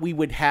thought we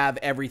would have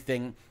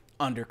everything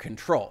under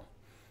control.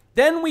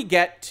 Then we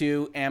get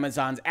to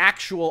Amazon's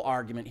actual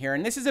argument here,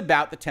 and this is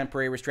about the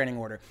temporary restraining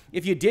order.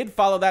 If you did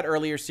follow that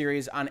earlier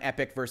series on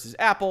Epic versus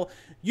Apple,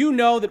 you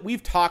know that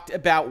we've talked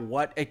about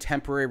what a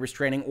temporary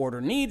restraining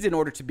order needs in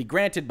order to be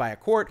granted by a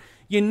court.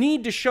 You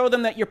need to show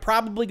them that you're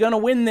probably going to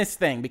win this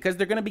thing because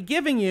they're going to be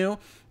giving you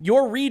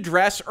your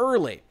redress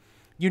early.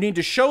 You need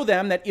to show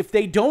them that if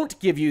they don't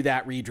give you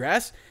that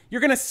redress,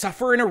 you're going to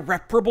suffer an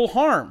irreparable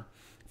harm.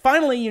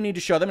 Finally, you need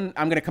to show them, and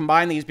I'm going to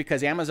combine these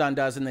because Amazon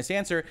does in this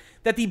answer,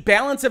 that the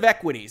balance of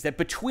equities, that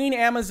between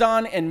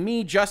Amazon and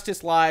me,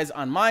 justice lies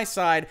on my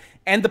side,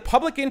 and the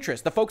public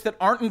interest, the folks that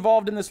aren't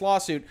involved in this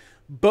lawsuit,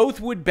 both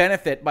would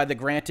benefit by the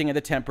granting of the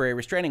temporary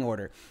restraining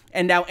order.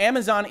 And now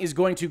Amazon is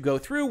going to go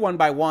through one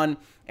by one,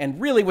 and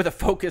really with a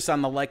focus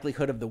on the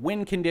likelihood of the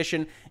win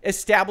condition,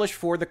 establish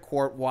for the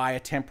court why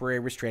a temporary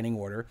restraining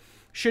order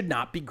should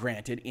not be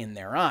granted in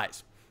their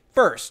eyes.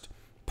 First,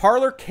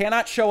 Parler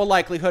cannot show a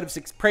likelihood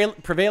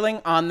of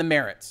prevailing on the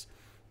merits.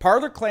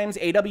 Parler claims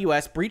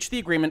AWS breached the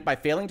agreement by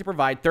failing to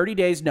provide 30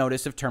 days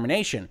notice of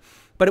termination,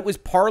 but it was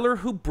Parler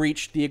who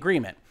breached the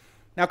agreement.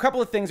 Now, a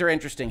couple of things are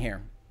interesting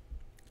here.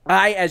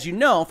 I, as you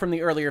know from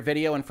the earlier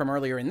video and from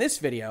earlier in this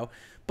video,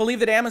 believe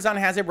that Amazon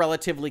has a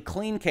relatively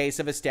clean case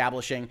of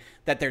establishing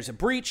that there's a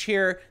breach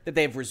here, that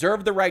they've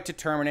reserved the right to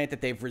terminate,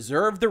 that they've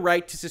reserved the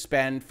right to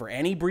suspend for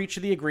any breach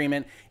of the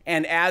agreement,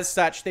 and as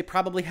such, they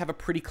probably have a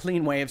pretty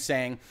clean way of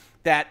saying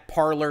that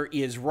Parler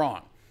is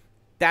wrong.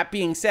 That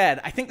being said,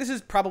 I think this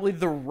is probably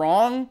the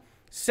wrong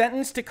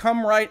sentence to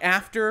come right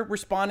after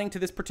responding to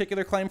this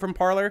particular claim from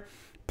Parler.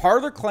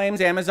 Parler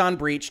claims Amazon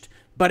breached,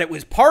 but it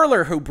was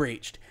Parler who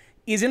breached,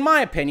 is, in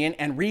my opinion,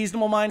 and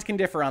reasonable minds can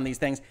differ on these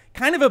things,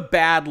 kind of a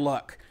bad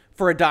look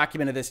for a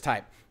document of this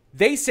type.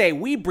 They say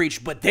we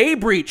breached, but they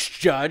breached,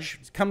 Judge.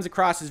 It comes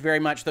across as very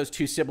much those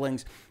two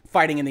siblings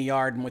fighting in the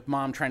yard and with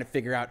mom trying to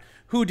figure out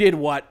who did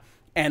what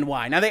and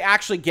why. Now, they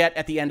actually get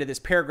at the end of this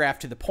paragraph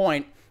to the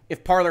point.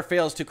 If Parler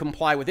fails to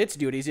comply with its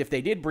duties, if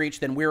they did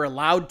breach, then we're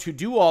allowed to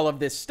do all of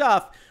this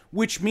stuff,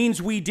 which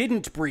means we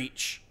didn't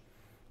breach,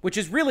 which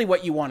is really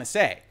what you want to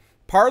say.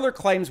 Parler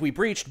claims we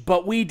breached,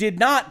 but we did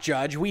not,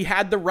 Judge. We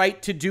had the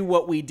right to do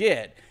what we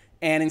did.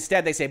 And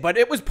instead they say, but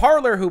it was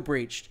Parler who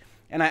breached.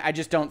 And I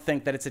just don't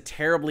think that it's a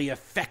terribly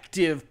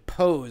effective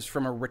pose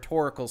from a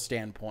rhetorical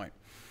standpoint.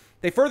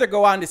 They further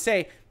go on to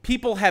say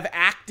people have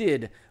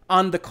acted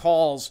on the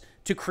calls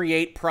to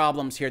create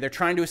problems here. They're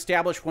trying to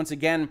establish once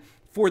again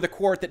for the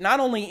court that not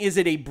only is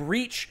it a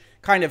breach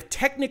kind of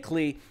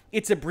technically,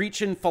 it's a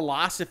breach in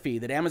philosophy,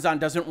 that Amazon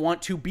doesn't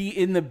want to be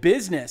in the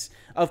business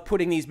of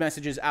putting these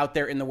messages out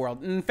there in the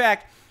world. And in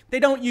fact, they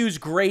don't use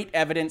great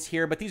evidence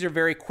here, but these are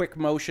very quick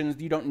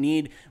motions. You don't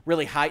need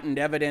really heightened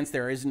evidence.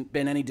 There hasn't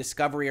been any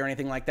discovery or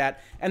anything like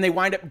that. And they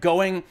wind up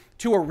going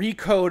to a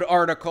Recode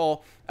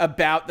article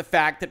about the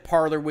fact that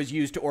Parler was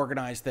used to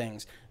organize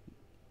things.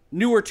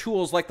 Newer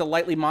tools like the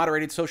lightly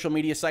moderated social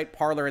media site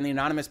Parler and the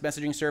anonymous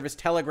messaging service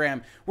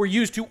Telegram were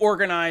used to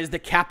organize the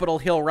Capitol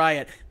Hill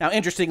riot. Now,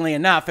 interestingly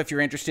enough, if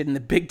you're interested in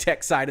the big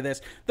tech side of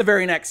this, the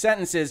very next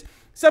sentence is,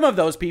 some of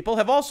those people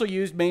have also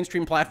used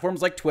mainstream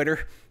platforms like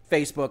Twitter,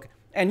 Facebook,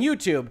 and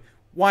YouTube,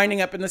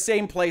 winding up in the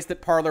same place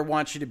that Parler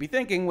wants you to be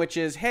thinking, which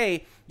is,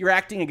 hey, you're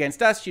acting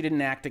against us, you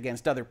didn't act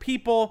against other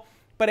people,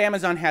 but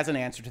Amazon has an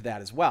answer to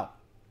that as well.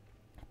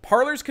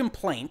 Parler's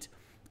complaint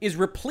is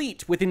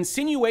replete with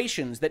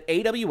insinuations that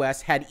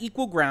AWS had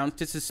equal grounds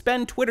to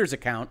suspend Twitter's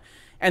account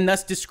and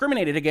thus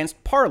discriminated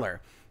against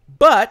Parler.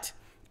 But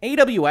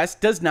AWS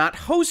does not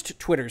host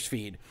Twitter's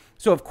feed,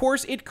 so of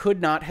course it could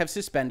not have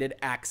suspended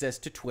access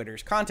to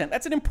Twitter's content.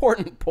 That's an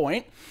important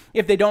point.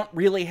 If they don't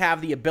really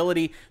have the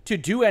ability to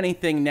do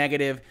anything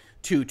negative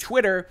to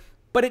Twitter,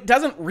 but it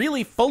doesn't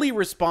really fully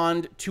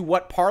respond to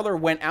what Parler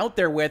went out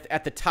there with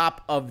at the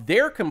top of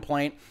their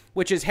complaint,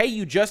 which is, hey,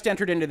 you just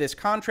entered into this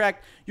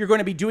contract. You're going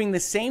to be doing the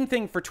same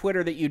thing for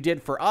Twitter that you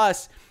did for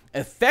us.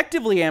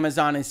 Effectively,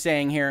 Amazon is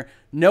saying here,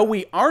 no,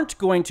 we aren't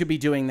going to be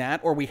doing that,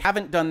 or we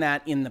haven't done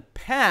that in the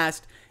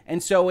past,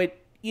 and so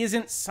it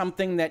isn't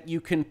something that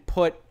you can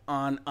put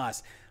on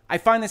us. I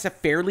find this a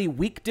fairly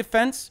weak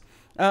defense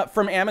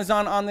from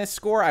Amazon on this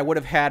score. I would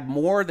have had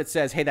more that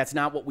says, hey, that's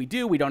not what we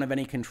do. We don't have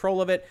any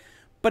control of it.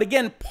 But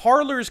again,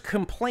 Parler's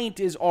complaint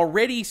is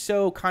already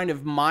so kind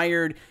of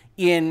mired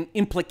in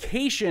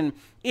implication,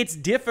 it's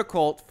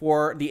difficult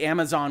for the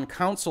Amazon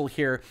counsel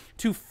here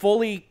to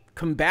fully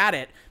combat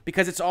it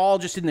because it's all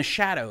just in the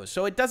shadows.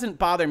 So it doesn't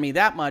bother me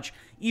that much,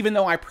 even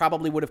though I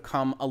probably would have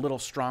come a little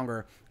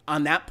stronger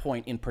on that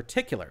point in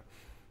particular.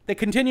 They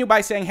continue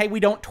by saying, hey, we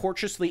don't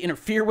tortiously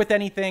interfere with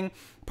anything.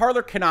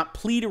 Parler cannot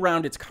plead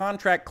around its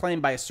contract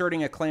claim by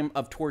asserting a claim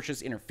of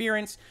tortious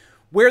interference.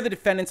 Where the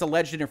defendant's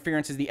alleged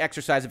interference is the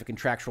exercise of a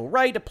contractual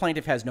right, a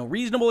plaintiff has no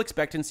reasonable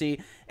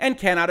expectancy and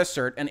cannot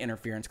assert an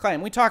interference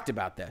claim. We talked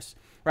about this,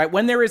 right?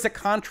 When there is a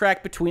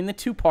contract between the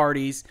two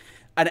parties,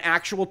 an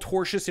actual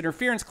tortious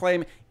interference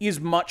claim is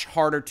much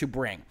harder to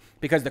bring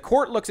because the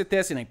court looks at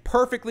this in a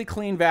perfectly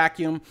clean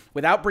vacuum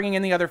without bringing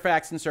in the other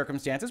facts and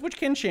circumstances, which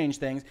can change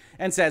things,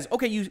 and says,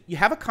 okay, you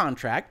have a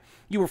contract.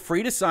 You were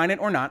free to sign it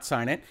or not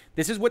sign it.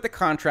 This is what the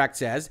contract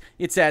says.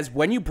 It says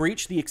when you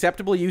breach the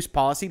acceptable use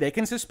policy, they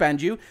can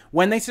suspend you.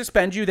 When they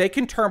suspend you, they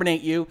can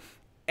terminate you.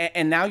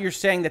 And now you're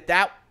saying that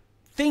that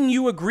thing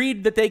you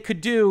agreed that they could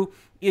do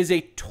is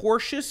a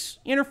tortious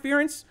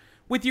interference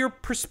with your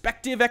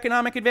prospective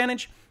economic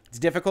advantage. It's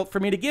difficult for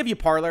me to give you,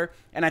 Parler,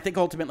 and I think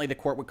ultimately the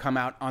court would come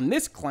out on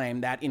this claim,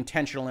 that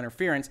intentional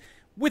interference,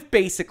 with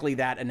basically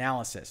that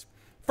analysis.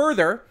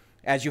 Further,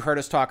 as you heard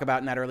us talk about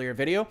in that earlier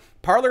video,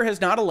 Parler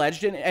has not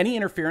alleged any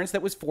interference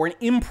that was for an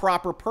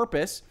improper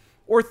purpose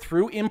or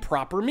through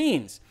improper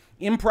means.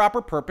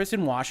 Improper purpose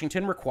in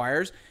Washington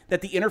requires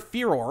that the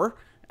interferer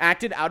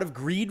acted out of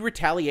greed,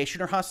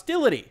 retaliation, or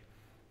hostility.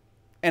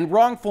 And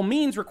wrongful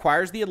means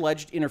requires the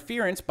alleged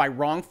interference by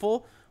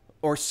wrongful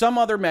or some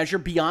other measure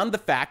beyond the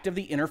fact of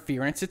the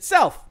interference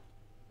itself.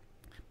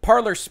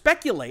 Parler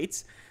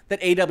speculates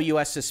that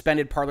AWS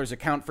suspended Parler's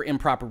account for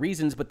improper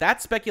reasons, but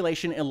that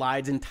speculation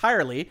elides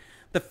entirely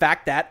the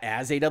fact that,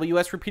 as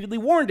AWS repeatedly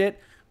warned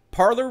it,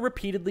 Parler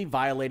repeatedly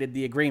violated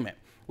the agreement,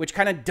 which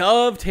kind of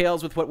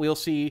dovetails with what we'll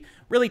see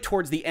really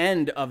towards the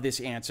end of this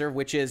answer,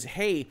 which is,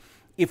 hey,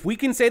 if we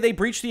can say they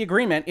breached the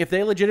agreement, if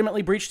they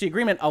legitimately breached the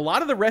agreement, a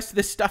lot of the rest of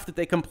this stuff that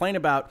they complain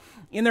about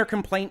in their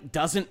complaint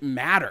doesn't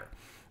matter.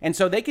 And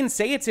so they can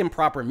say it's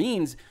improper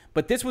means,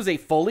 but this was a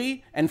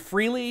fully and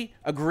freely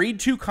agreed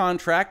to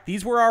contract.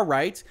 These were our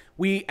rights.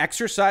 We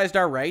exercised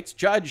our rights.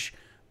 Judge,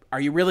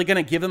 are you really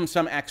going to give them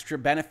some extra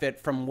benefit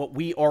from what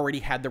we already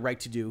had the right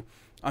to do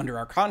under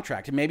our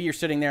contract? And maybe you're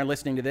sitting there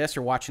listening to this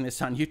or watching this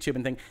on YouTube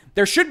and think,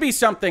 there should be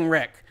something,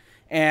 Rick.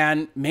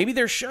 And maybe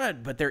there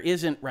should, but there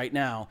isn't right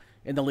now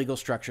in the legal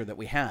structure that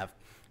we have.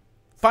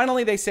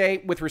 Finally, they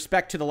say, with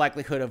respect to the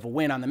likelihood of a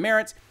win on the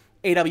merits,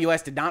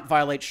 AWS did not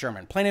violate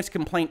Sherman. Plaintiff's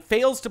complaint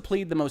fails to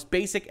plead the most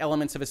basic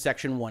elements of a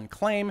Section 1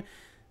 claim,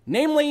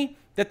 namely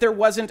that there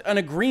wasn't an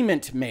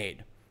agreement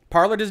made.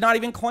 Parler does not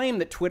even claim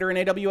that Twitter and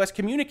AWS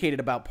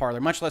communicated about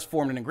Parler, much less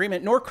formed an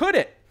agreement, nor could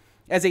it.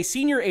 As a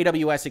senior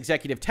AWS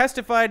executive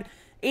testified,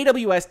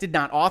 AWS did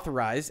not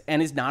authorize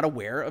and is not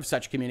aware of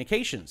such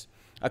communications.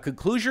 A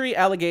conclusory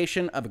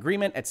allegation of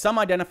agreement at some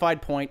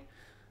identified point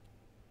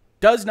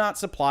does not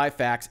supply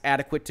facts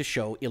adequate to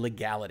show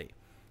illegality.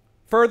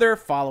 Further,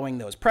 following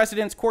those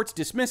precedents, courts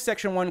dismiss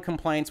Section 1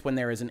 complaints when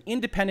there is an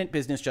independent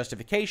business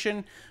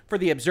justification for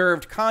the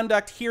observed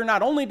conduct. Here,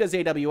 not only does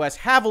AWS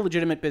have a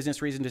legitimate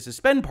business reason to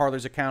suspend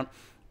Parler's account,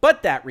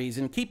 but that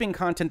reason, keeping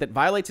content that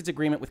violates its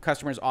agreement with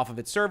customers off of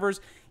its servers,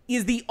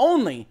 is the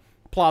only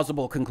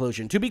plausible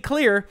conclusion. To be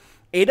clear,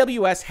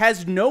 AWS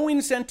has no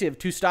incentive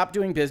to stop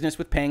doing business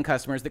with paying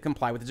customers that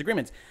comply with its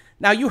agreements.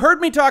 Now, you heard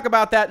me talk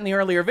about that in the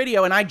earlier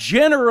video, and I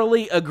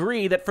generally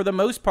agree that for the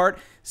most part,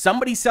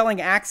 somebody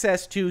selling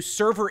access to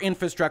server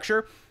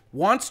infrastructure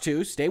wants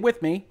to, stay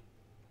with me,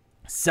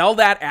 sell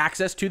that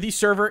access to the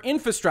server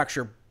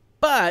infrastructure.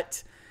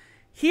 But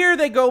here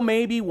they go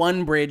maybe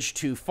one bridge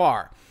too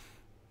far.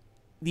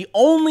 the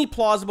only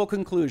plausible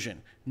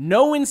conclusion,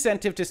 no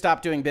incentive to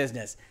stop doing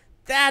business,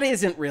 that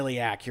isn't really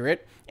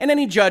accurate, and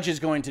any judge is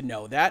going to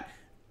know that.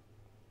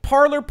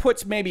 Parler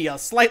puts maybe a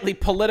slightly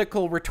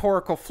political,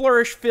 rhetorical,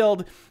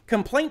 flourish-filled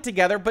complaint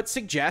together, but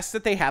suggests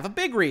that they have a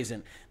big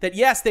reason. That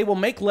yes, they will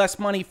make less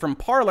money from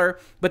Parler,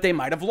 but they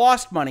might have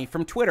lost money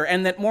from Twitter.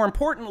 And that more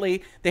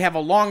importantly, they have a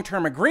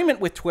long-term agreement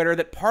with Twitter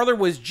that Parler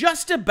was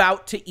just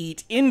about to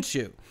eat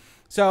into.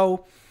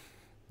 So,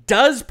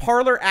 does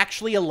Parler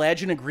actually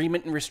allege an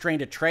agreement and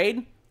restraint of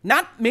trade?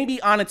 Not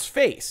maybe on its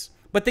face,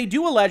 but they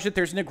do allege that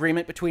there's an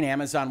agreement between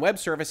Amazon Web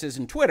Services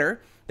and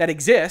Twitter that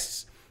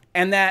exists,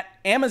 and that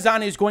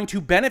Amazon is going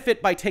to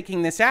benefit by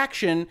taking this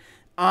action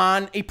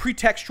on a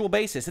pretextual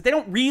basis, that they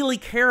don't really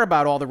care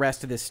about all the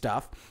rest of this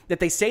stuff that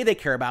they say they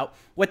care about.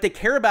 What they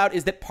care about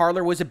is that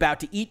Parler was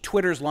about to eat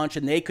Twitter's lunch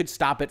and they could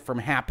stop it from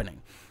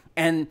happening.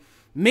 And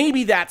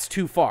maybe that's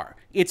too far.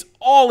 It's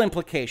all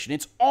implication.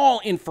 It's all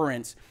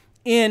inference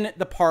in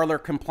the Parler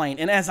complaint.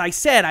 And as I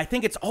said, I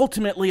think it's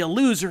ultimately a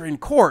loser in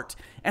court,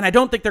 and I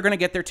don't think they're going to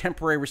get their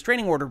temporary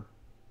restraining order.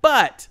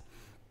 But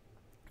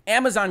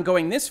Amazon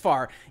going this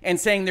far and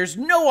saying there's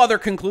no other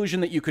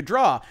conclusion that you could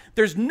draw,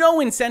 there's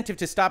no incentive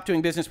to stop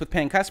doing business with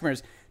paying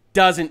customers,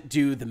 doesn't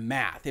do the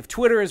math. If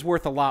Twitter is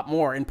worth a lot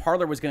more and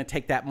Parler was going to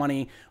take that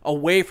money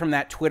away from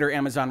that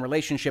Twitter-Amazon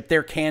relationship,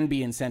 there can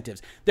be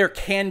incentives. There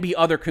can be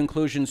other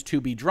conclusions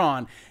to be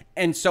drawn.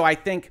 And so I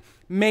think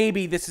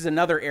maybe this is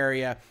another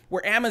area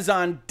where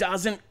Amazon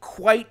doesn't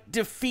quite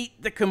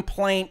defeat the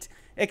complaint,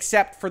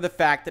 except for the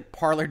fact that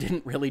Parler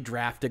didn't really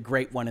draft a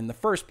great one in the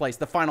first place.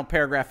 The final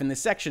paragraph in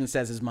this section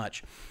says as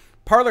much.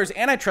 Parler's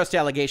antitrust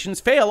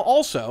allegations fail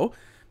also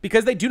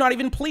because they do not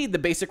even plead the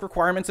basic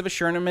requirements of a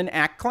Sherman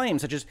Act claim,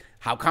 such as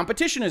how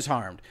competition is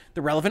harmed,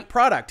 the relevant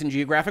product and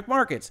geographic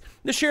markets,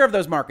 the share of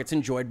those markets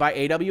enjoyed by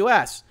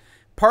AWS.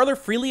 Parler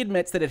freely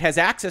admits that it has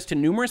access to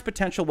numerous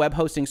potential web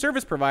hosting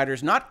service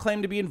providers not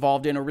claimed to be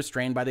involved in or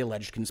restrained by the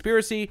alleged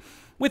conspiracy,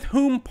 with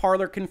whom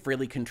Parler can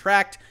freely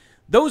contract.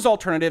 Those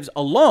alternatives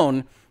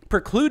alone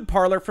preclude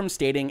Parler from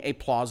stating a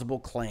plausible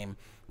claim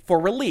for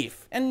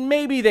relief. And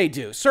maybe they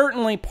do.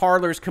 Certainly,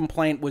 Parler's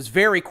complaint was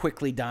very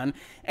quickly done.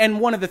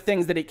 And one of the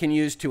things that it can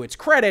use to its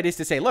credit is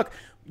to say, look,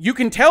 you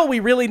can tell we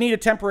really need a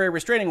temporary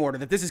restraining order,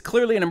 that this is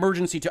clearly an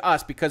emergency to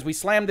us because we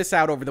slammed this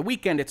out over the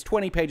weekend. It's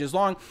 20 pages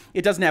long.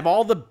 It doesn't have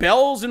all the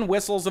bells and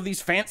whistles of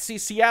these fancy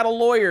Seattle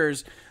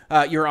lawyers,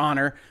 Your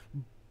Honor.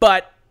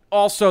 But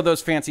also,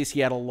 those fancy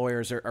Seattle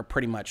lawyers are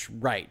pretty much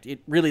right. It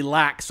really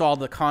lacks all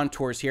the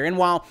contours here. And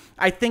while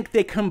I think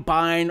they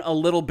combine a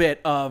little bit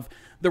of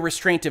the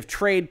restraint of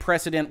trade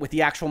precedent with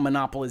the actual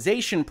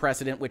monopolization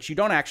precedent, which you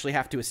don't actually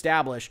have to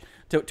establish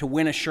to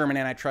win a Sherman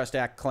Antitrust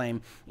Act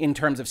claim in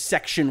terms of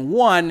Section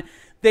 1,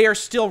 they are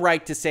still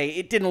right to say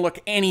it didn't look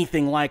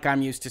anything like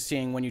I'm used to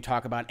seeing when you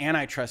talk about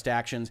antitrust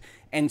actions.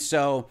 And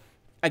so,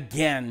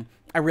 again,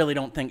 I really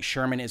don't think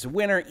Sherman is a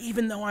winner,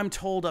 even though I'm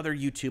told other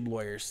YouTube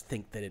lawyers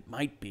think that it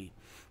might be.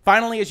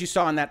 Finally, as you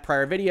saw in that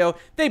prior video,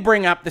 they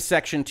bring up the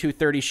Section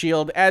 230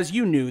 shield, as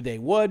you knew they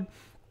would.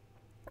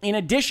 In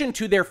addition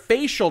to their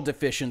facial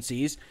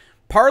deficiencies,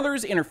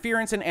 Parler's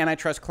interference and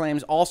antitrust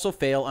claims also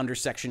fail under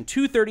Section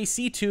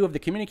 230C2 of the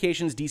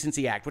Communications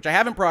Decency Act, which I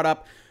haven't brought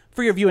up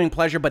for your viewing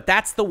pleasure, but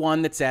that's the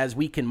one that says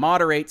we can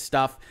moderate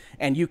stuff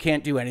and you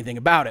can't do anything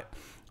about it.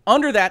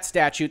 Under that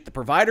statute, the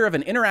provider of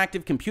an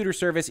interactive computer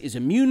service is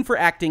immune for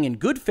acting in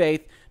good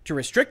faith to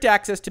restrict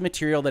access to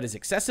material that is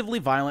excessively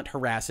violent,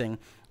 harassing,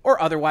 or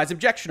otherwise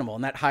objectionable.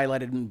 And that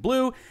highlighted in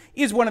blue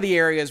is one of the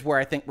areas where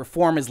I think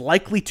reform is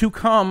likely to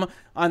come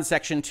on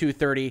Section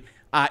 230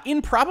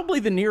 in probably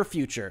the near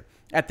future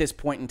at this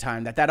point in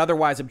time. That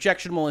otherwise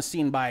objectionable is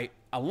seen by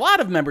a lot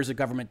of members of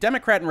government,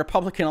 Democrat and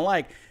Republican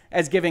alike,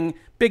 as giving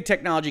big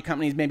technology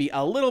companies maybe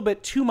a little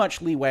bit too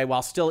much leeway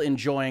while still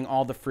enjoying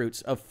all the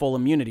fruits of full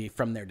immunity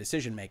from their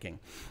decision-making.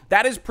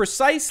 That is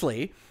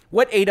precisely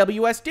what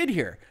AWS did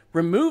here.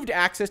 Removed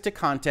access to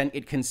content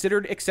it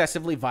considered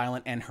excessively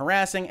violent and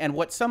harassing, and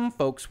what some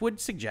folks would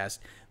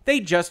suggest they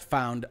just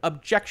found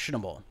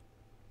objectionable.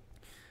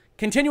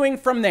 Continuing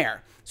from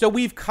there, so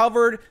we've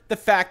covered the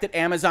fact that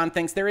Amazon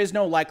thinks there is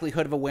no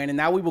likelihood of a win, and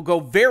now we will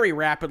go very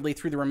rapidly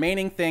through the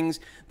remaining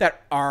things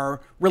that are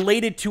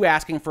related to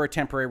asking for a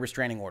temporary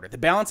restraining order. The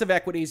balance of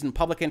equities and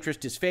public interest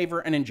disfavor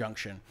an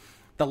injunction.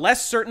 The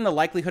less certain the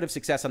likelihood of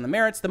success on the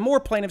merits, the more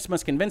plaintiffs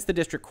must convince the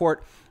district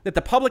court that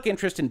the public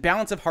interest and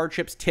balance of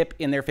hardships tip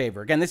in their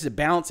favor. Again, this is a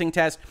balancing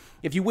test.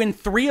 If you win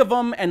 3 of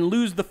them and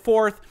lose the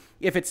 4th,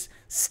 if it's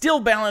still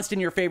balanced in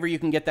your favor, you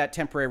can get that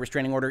temporary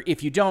restraining order.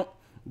 If you don't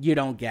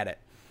get it.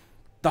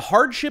 The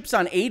hardships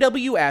on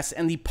AWS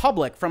and the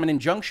public from an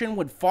injunction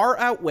would far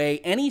outweigh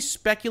any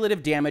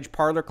speculative damage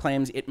Parler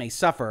claims it may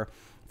suffer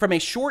from a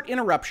short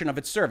interruption of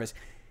its service.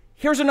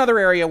 Here's another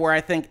area where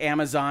I think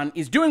Amazon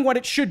is doing what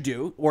it should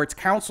do, or its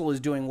counsel is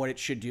doing what it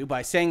should do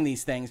by saying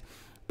these things,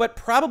 but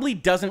probably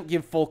doesn't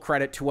give full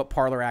credit to what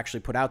Parler actually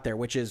put out there,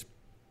 which is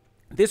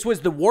this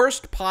was the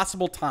worst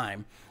possible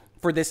time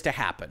for this to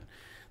happen.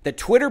 That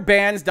Twitter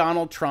bans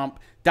Donald Trump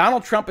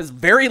Donald Trump is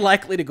very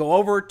likely to go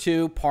over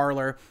to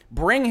Parler,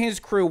 bring his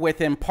crew with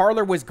him.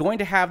 Parler was going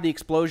to have the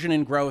explosion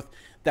in growth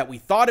that we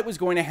thought it was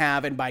going to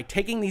have, and by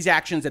taking these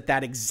actions at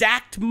that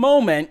exact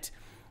moment,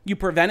 you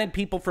prevented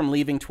people from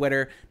leaving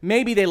Twitter.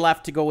 Maybe they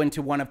left to go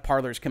into one of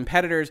Parler's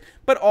competitors,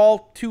 but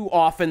all too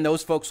often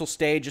those folks will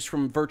stay just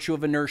from virtue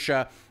of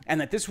inertia,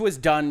 and that this was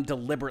done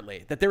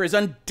deliberately, that there is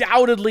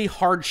undoubtedly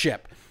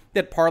hardship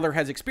that Parler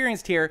has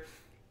experienced here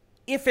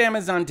if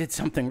Amazon did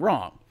something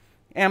wrong.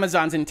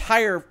 Amazon's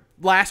entire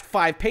last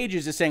 5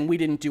 pages is saying we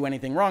didn't do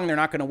anything wrong. They're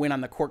not going to win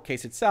on the court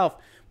case itself.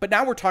 But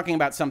now we're talking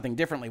about something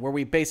differently, where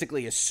we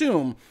basically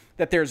assume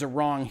that there's a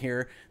wrong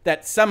here,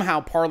 that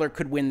somehow Parler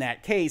could win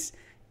that case.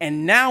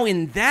 And now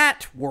in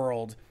that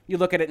world, you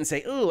look at it and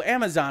say, ooh,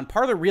 Amazon,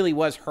 Parler really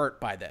was hurt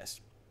by this.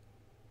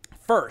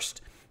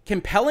 First,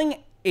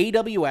 compelling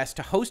AWS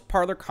to host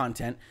Parler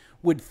content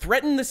would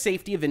threaten the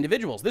safety of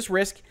individuals. This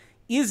risk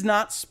is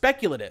not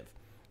speculative.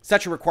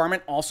 Such a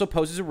requirement also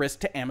poses a risk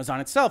to Amazon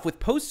itself, with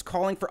posts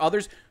calling for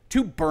others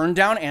to burn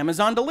down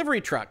Amazon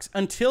delivery trucks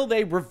until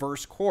they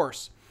reverse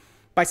course.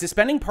 By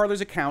suspending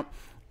Parler's account,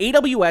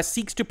 AWS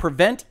seeks to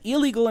prevent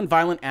illegal and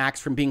violent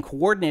acts from being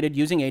coordinated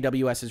using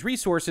AWS's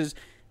resources,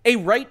 a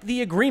right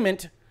the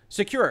agreement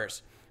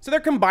secures. So they're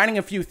combining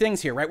a few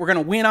things here, right? We're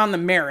going to win on the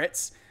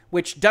merits,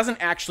 which doesn't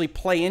actually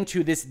play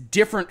into this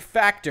different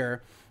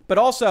factor, but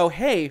also,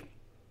 hey,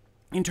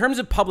 in terms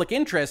of public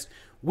interest,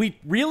 we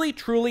really,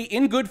 truly,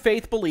 in good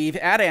faith, believe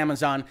at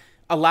Amazon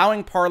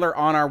allowing Parler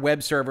on our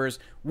web servers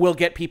will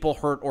get people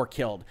hurt or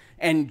killed.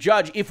 And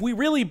Judge, if we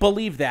really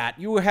believe that,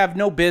 you have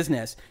no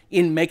business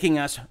in making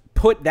us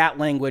put that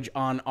language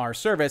on our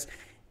service.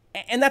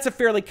 And that's a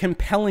fairly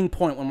compelling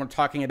point when we're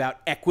talking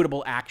about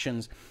equitable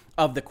actions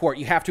of the court.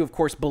 You have to, of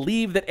course,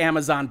 believe that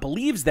Amazon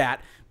believes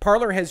that.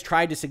 Parler has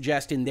tried to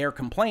suggest in their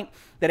complaint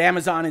that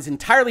Amazon is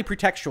entirely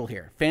pretextual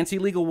here. Fancy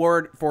legal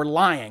word for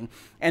lying.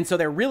 And so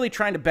they're really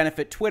trying to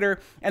benefit Twitter,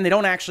 and they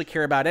don't actually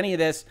care about any of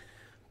this.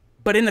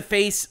 But in the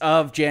face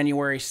of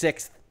January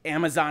 6th,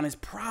 Amazon is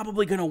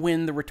probably going to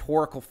win the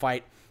rhetorical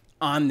fight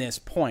on this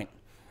point.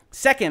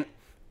 Second,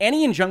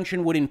 any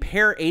injunction would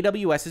impair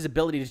AWS's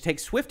ability to take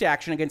swift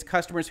action against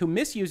customers who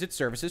misuse its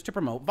services to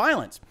promote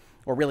violence,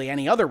 or really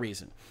any other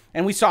reason.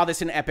 And we saw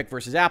this in Epic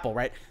versus Apple,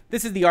 right?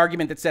 This is the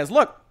argument that says,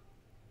 look,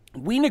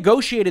 we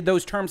negotiated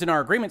those terms in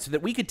our agreement so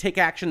that we could take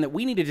action that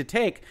we needed to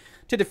take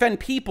to defend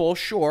people,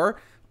 sure,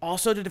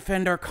 also to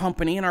defend our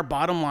company and our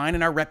bottom line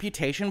and our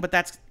reputation, but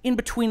that's in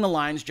between the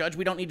lines, Judge.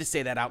 We don't need to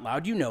say that out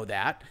loud. You know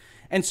that.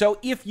 And so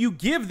if you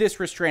give this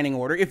restraining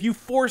order, if you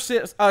force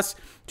us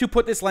to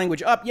put this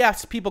language up,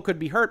 yes, people could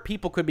be hurt,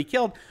 people could be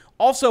killed.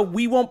 Also,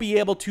 we won't be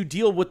able to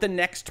deal with the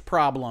next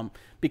problem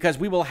because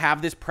we will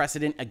have this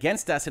precedent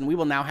against us, and we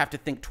will now have to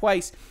think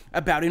twice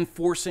about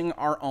enforcing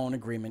our own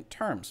agreement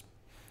terms.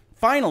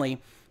 Finally,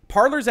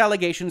 Parler's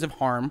allegations of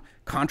harm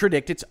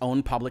contradict its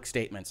own public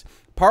statements.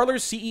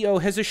 Parler's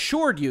CEO has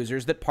assured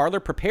users that Parler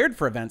prepared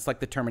for events like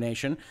the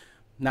termination.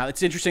 Now,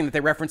 it's interesting that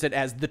they reference it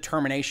as the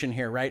termination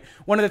here, right?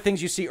 One of the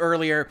things you see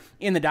earlier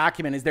in the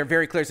document is they're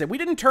very clear. Say, we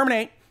didn't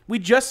terminate, we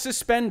just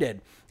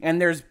suspended. And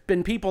there's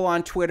been people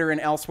on Twitter and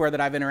elsewhere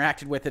that I've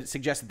interacted with that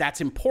suggest that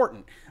that's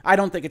important. I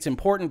don't think it's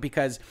important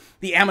because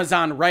the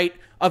Amazon right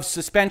of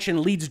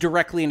suspension leads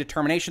directly into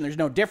termination. There's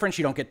no difference.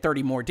 You don't get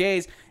 30 more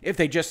days if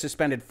they just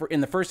suspended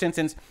in the first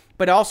instance.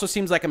 But it also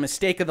seems like a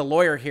mistake of the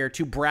lawyer here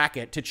to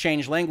bracket, to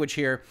change language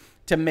here,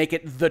 to make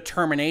it the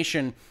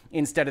termination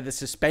instead of the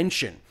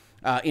suspension.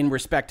 In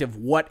respect of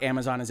what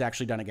Amazon has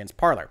actually done against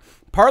Parler.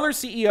 Parler's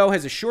CEO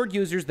has assured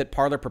users that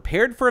Parler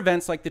prepared for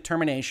events like the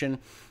termination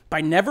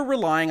by never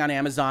relying on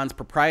Amazon's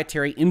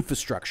proprietary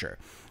infrastructure,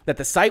 that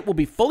the site will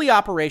be fully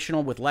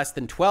operational with less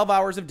than 12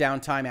 hours of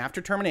downtime after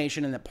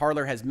termination, and that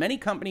Parler has many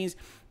companies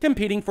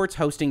competing for its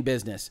hosting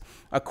business.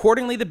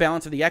 Accordingly, the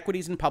balance of the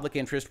equities and public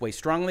interest weighs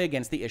strongly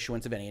against the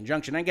issuance of any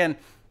injunction. Again,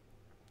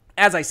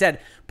 as I said,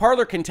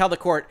 Parler can tell the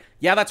court,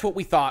 yeah, that's what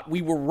we thought.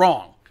 We were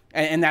wrong.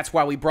 And that's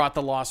why we brought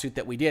the lawsuit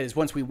that we did, is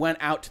once we went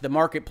out to the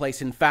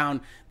marketplace and found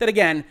that,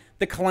 again,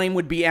 the claim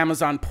would be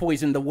Amazon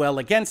poisoned the well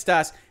against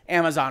us,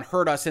 Amazon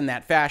hurt us in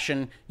that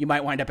fashion. You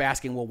might wind up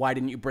asking, well, why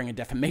didn't you bring a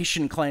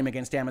defamation claim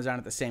against Amazon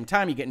at the same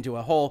time? You get into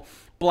a whole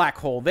black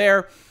hole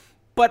there.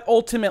 But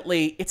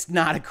ultimately, it's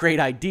not a great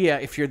idea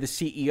if you're the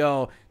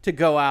CEO to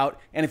go out,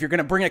 and if you're going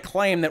to bring a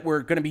claim that we're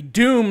going to be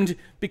doomed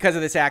because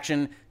of this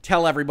action,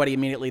 tell everybody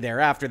immediately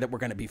thereafter that we're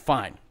going to be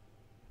fine.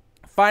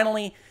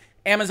 Finally,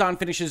 Amazon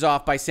finishes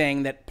off by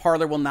saying that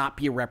Parler will not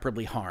be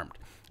irreparably harmed.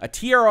 A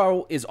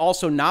TRO is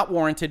also not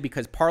warranted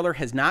because Parler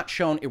has not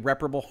shown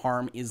irreparable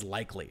harm is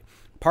likely.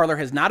 Parler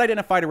has not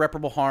identified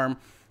irreparable harm.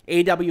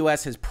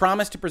 AWS has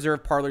promised to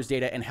preserve Parler's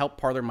data and help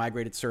Parler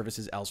migrate its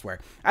services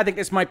elsewhere. I think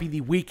this might be the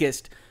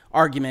weakest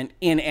argument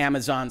in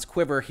Amazon's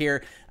quiver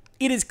here.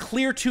 It is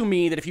clear to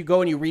me that if you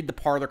go and you read the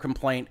Parler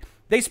complaint,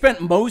 they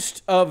spent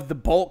most of the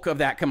bulk of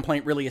that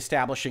complaint really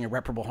establishing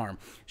irreparable harm,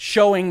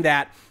 showing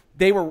that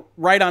they were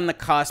right on the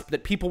cusp,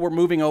 that people were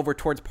moving over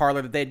towards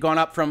Parler, that they had gone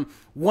up from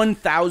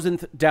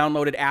 1,000th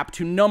downloaded app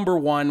to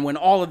 #1 when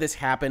all of this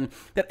happened,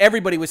 that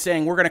everybody was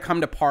saying, we're going to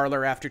come to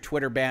Parler after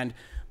Twitter banned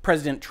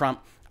President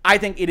Trump, I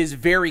think it is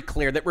very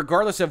clear that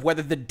regardless of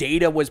whether the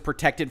data was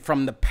protected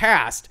from the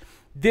past,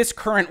 this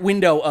current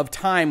window of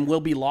time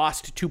will be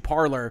lost to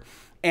Parler.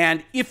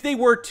 And if they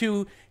were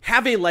to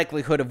have a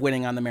likelihood of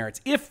winning on the merits,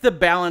 if the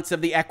balance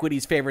of the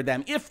equities favored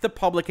them, if the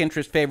public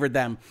interest favored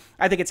them,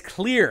 I think it's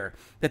clear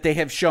that they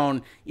have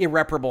shown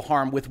irreparable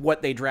harm with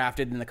what they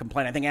drafted in the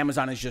complaint. I think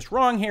Amazon is just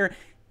wrong here.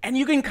 And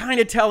you can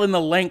kind of tell in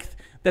the length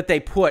that they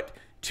put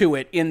to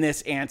it in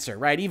this answer,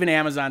 right? Even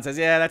Amazon says,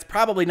 yeah, that's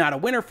probably not a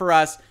winner for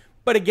us.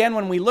 But again,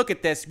 when we look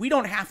at this, we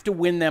don't have to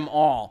win them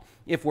all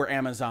if we're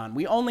Amazon.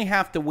 We only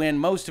have to win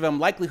most of them.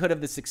 Likelihood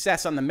of the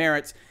success on the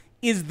merits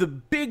is the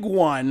big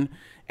one.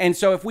 And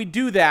so if we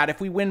do that, if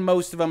we win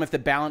most of them, if the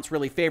balance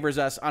really favors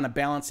us on a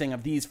balancing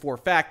of these 4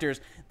 factors,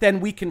 then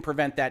we can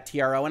prevent that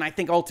TRO. And I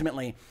think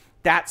ultimately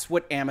that's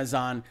what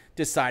Amazon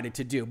decided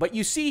to do. But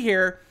you see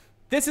here,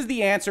 this is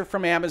the answer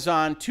from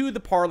Amazon to the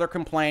Parler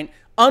complaint.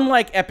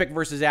 Unlike Epic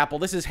versus Apple,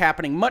 this is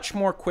happening much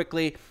more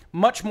quickly,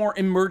 much more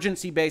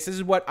emergency-based. This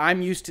is what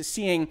I'm used to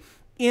seeing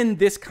in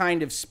this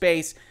kind of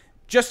space.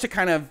 Just to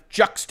kind of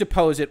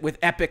juxtapose it with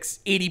Epic's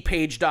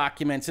 80-page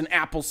documents and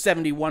Apple's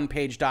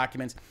 71-page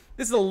documents,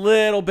 this is a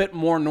little bit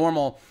more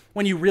normal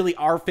when you really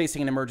are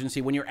facing an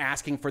emergency, when you're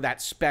asking for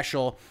that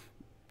special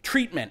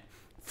treatment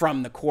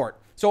from the court.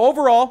 So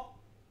overall,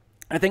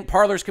 I think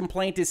Parler's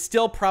complaint is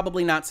still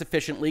probably not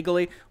sufficient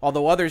legally,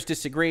 although others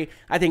disagree.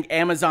 I think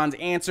Amazon's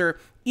answer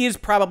is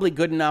probably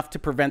good enough to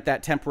prevent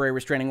that temporary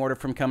restraining order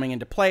from coming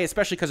into play,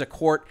 especially because a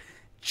court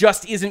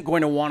just isn't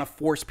going to want to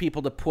force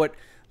people to put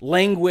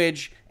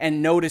language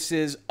and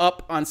notices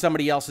up on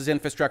somebody else's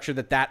infrastructure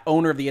that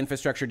owner of the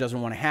infrastructure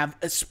doesn't want to have,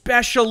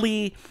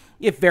 especially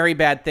if very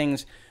bad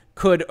things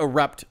could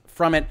erupt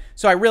from it.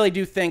 So I really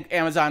do think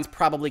Amazon's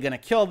probably going to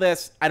kill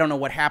this. I don't know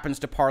what happens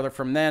to Parler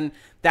from then.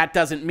 That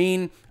doesn't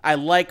mean I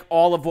like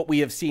all of what we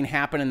have seen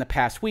happen in the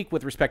past week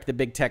with respect to the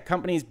big tech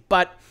companies,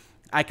 but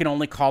I can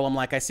only call them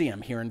like I see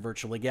them here in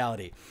Virtual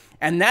Legality.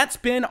 And that's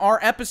been our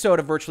episode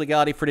of Virtual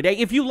Legality for today.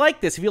 If you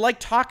like this, if you like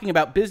talking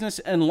about business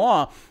and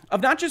law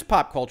of not just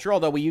pop culture,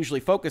 although we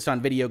usually focus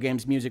on video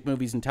games, music,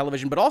 movies, and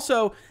television, but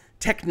also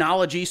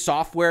technology,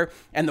 software,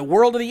 and the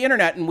world of the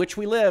internet in which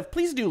we live,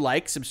 please do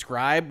like,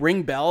 subscribe,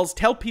 ring bells,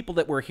 tell people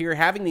that we're here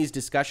having these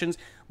discussions.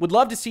 Would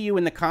love to see you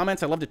in the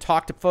comments. I love to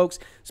talk to folks,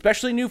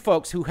 especially new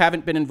folks who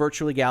haven't been in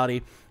Virtual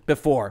Legality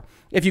before.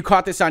 If you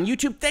caught this on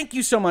YouTube, thank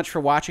you so much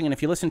for watching. And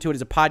if you listen to it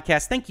as a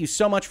podcast, thank you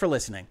so much for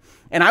listening.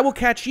 And I will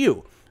catch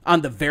you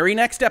on the very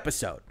next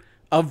episode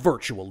of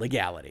Virtual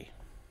Legality.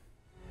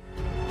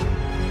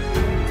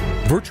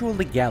 Virtual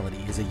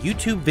Legality is a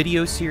YouTube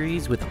video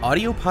series with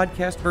audio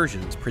podcast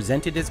versions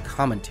presented as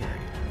commentary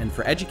and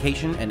for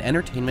education and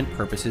entertainment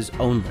purposes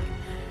only.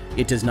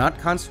 It does not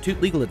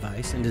constitute legal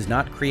advice and does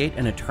not create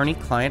an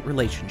attorney-client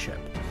relationship.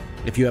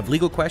 If you have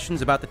legal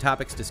questions about the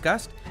topics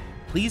discussed,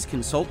 please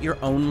consult your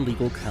own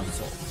legal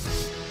counsel.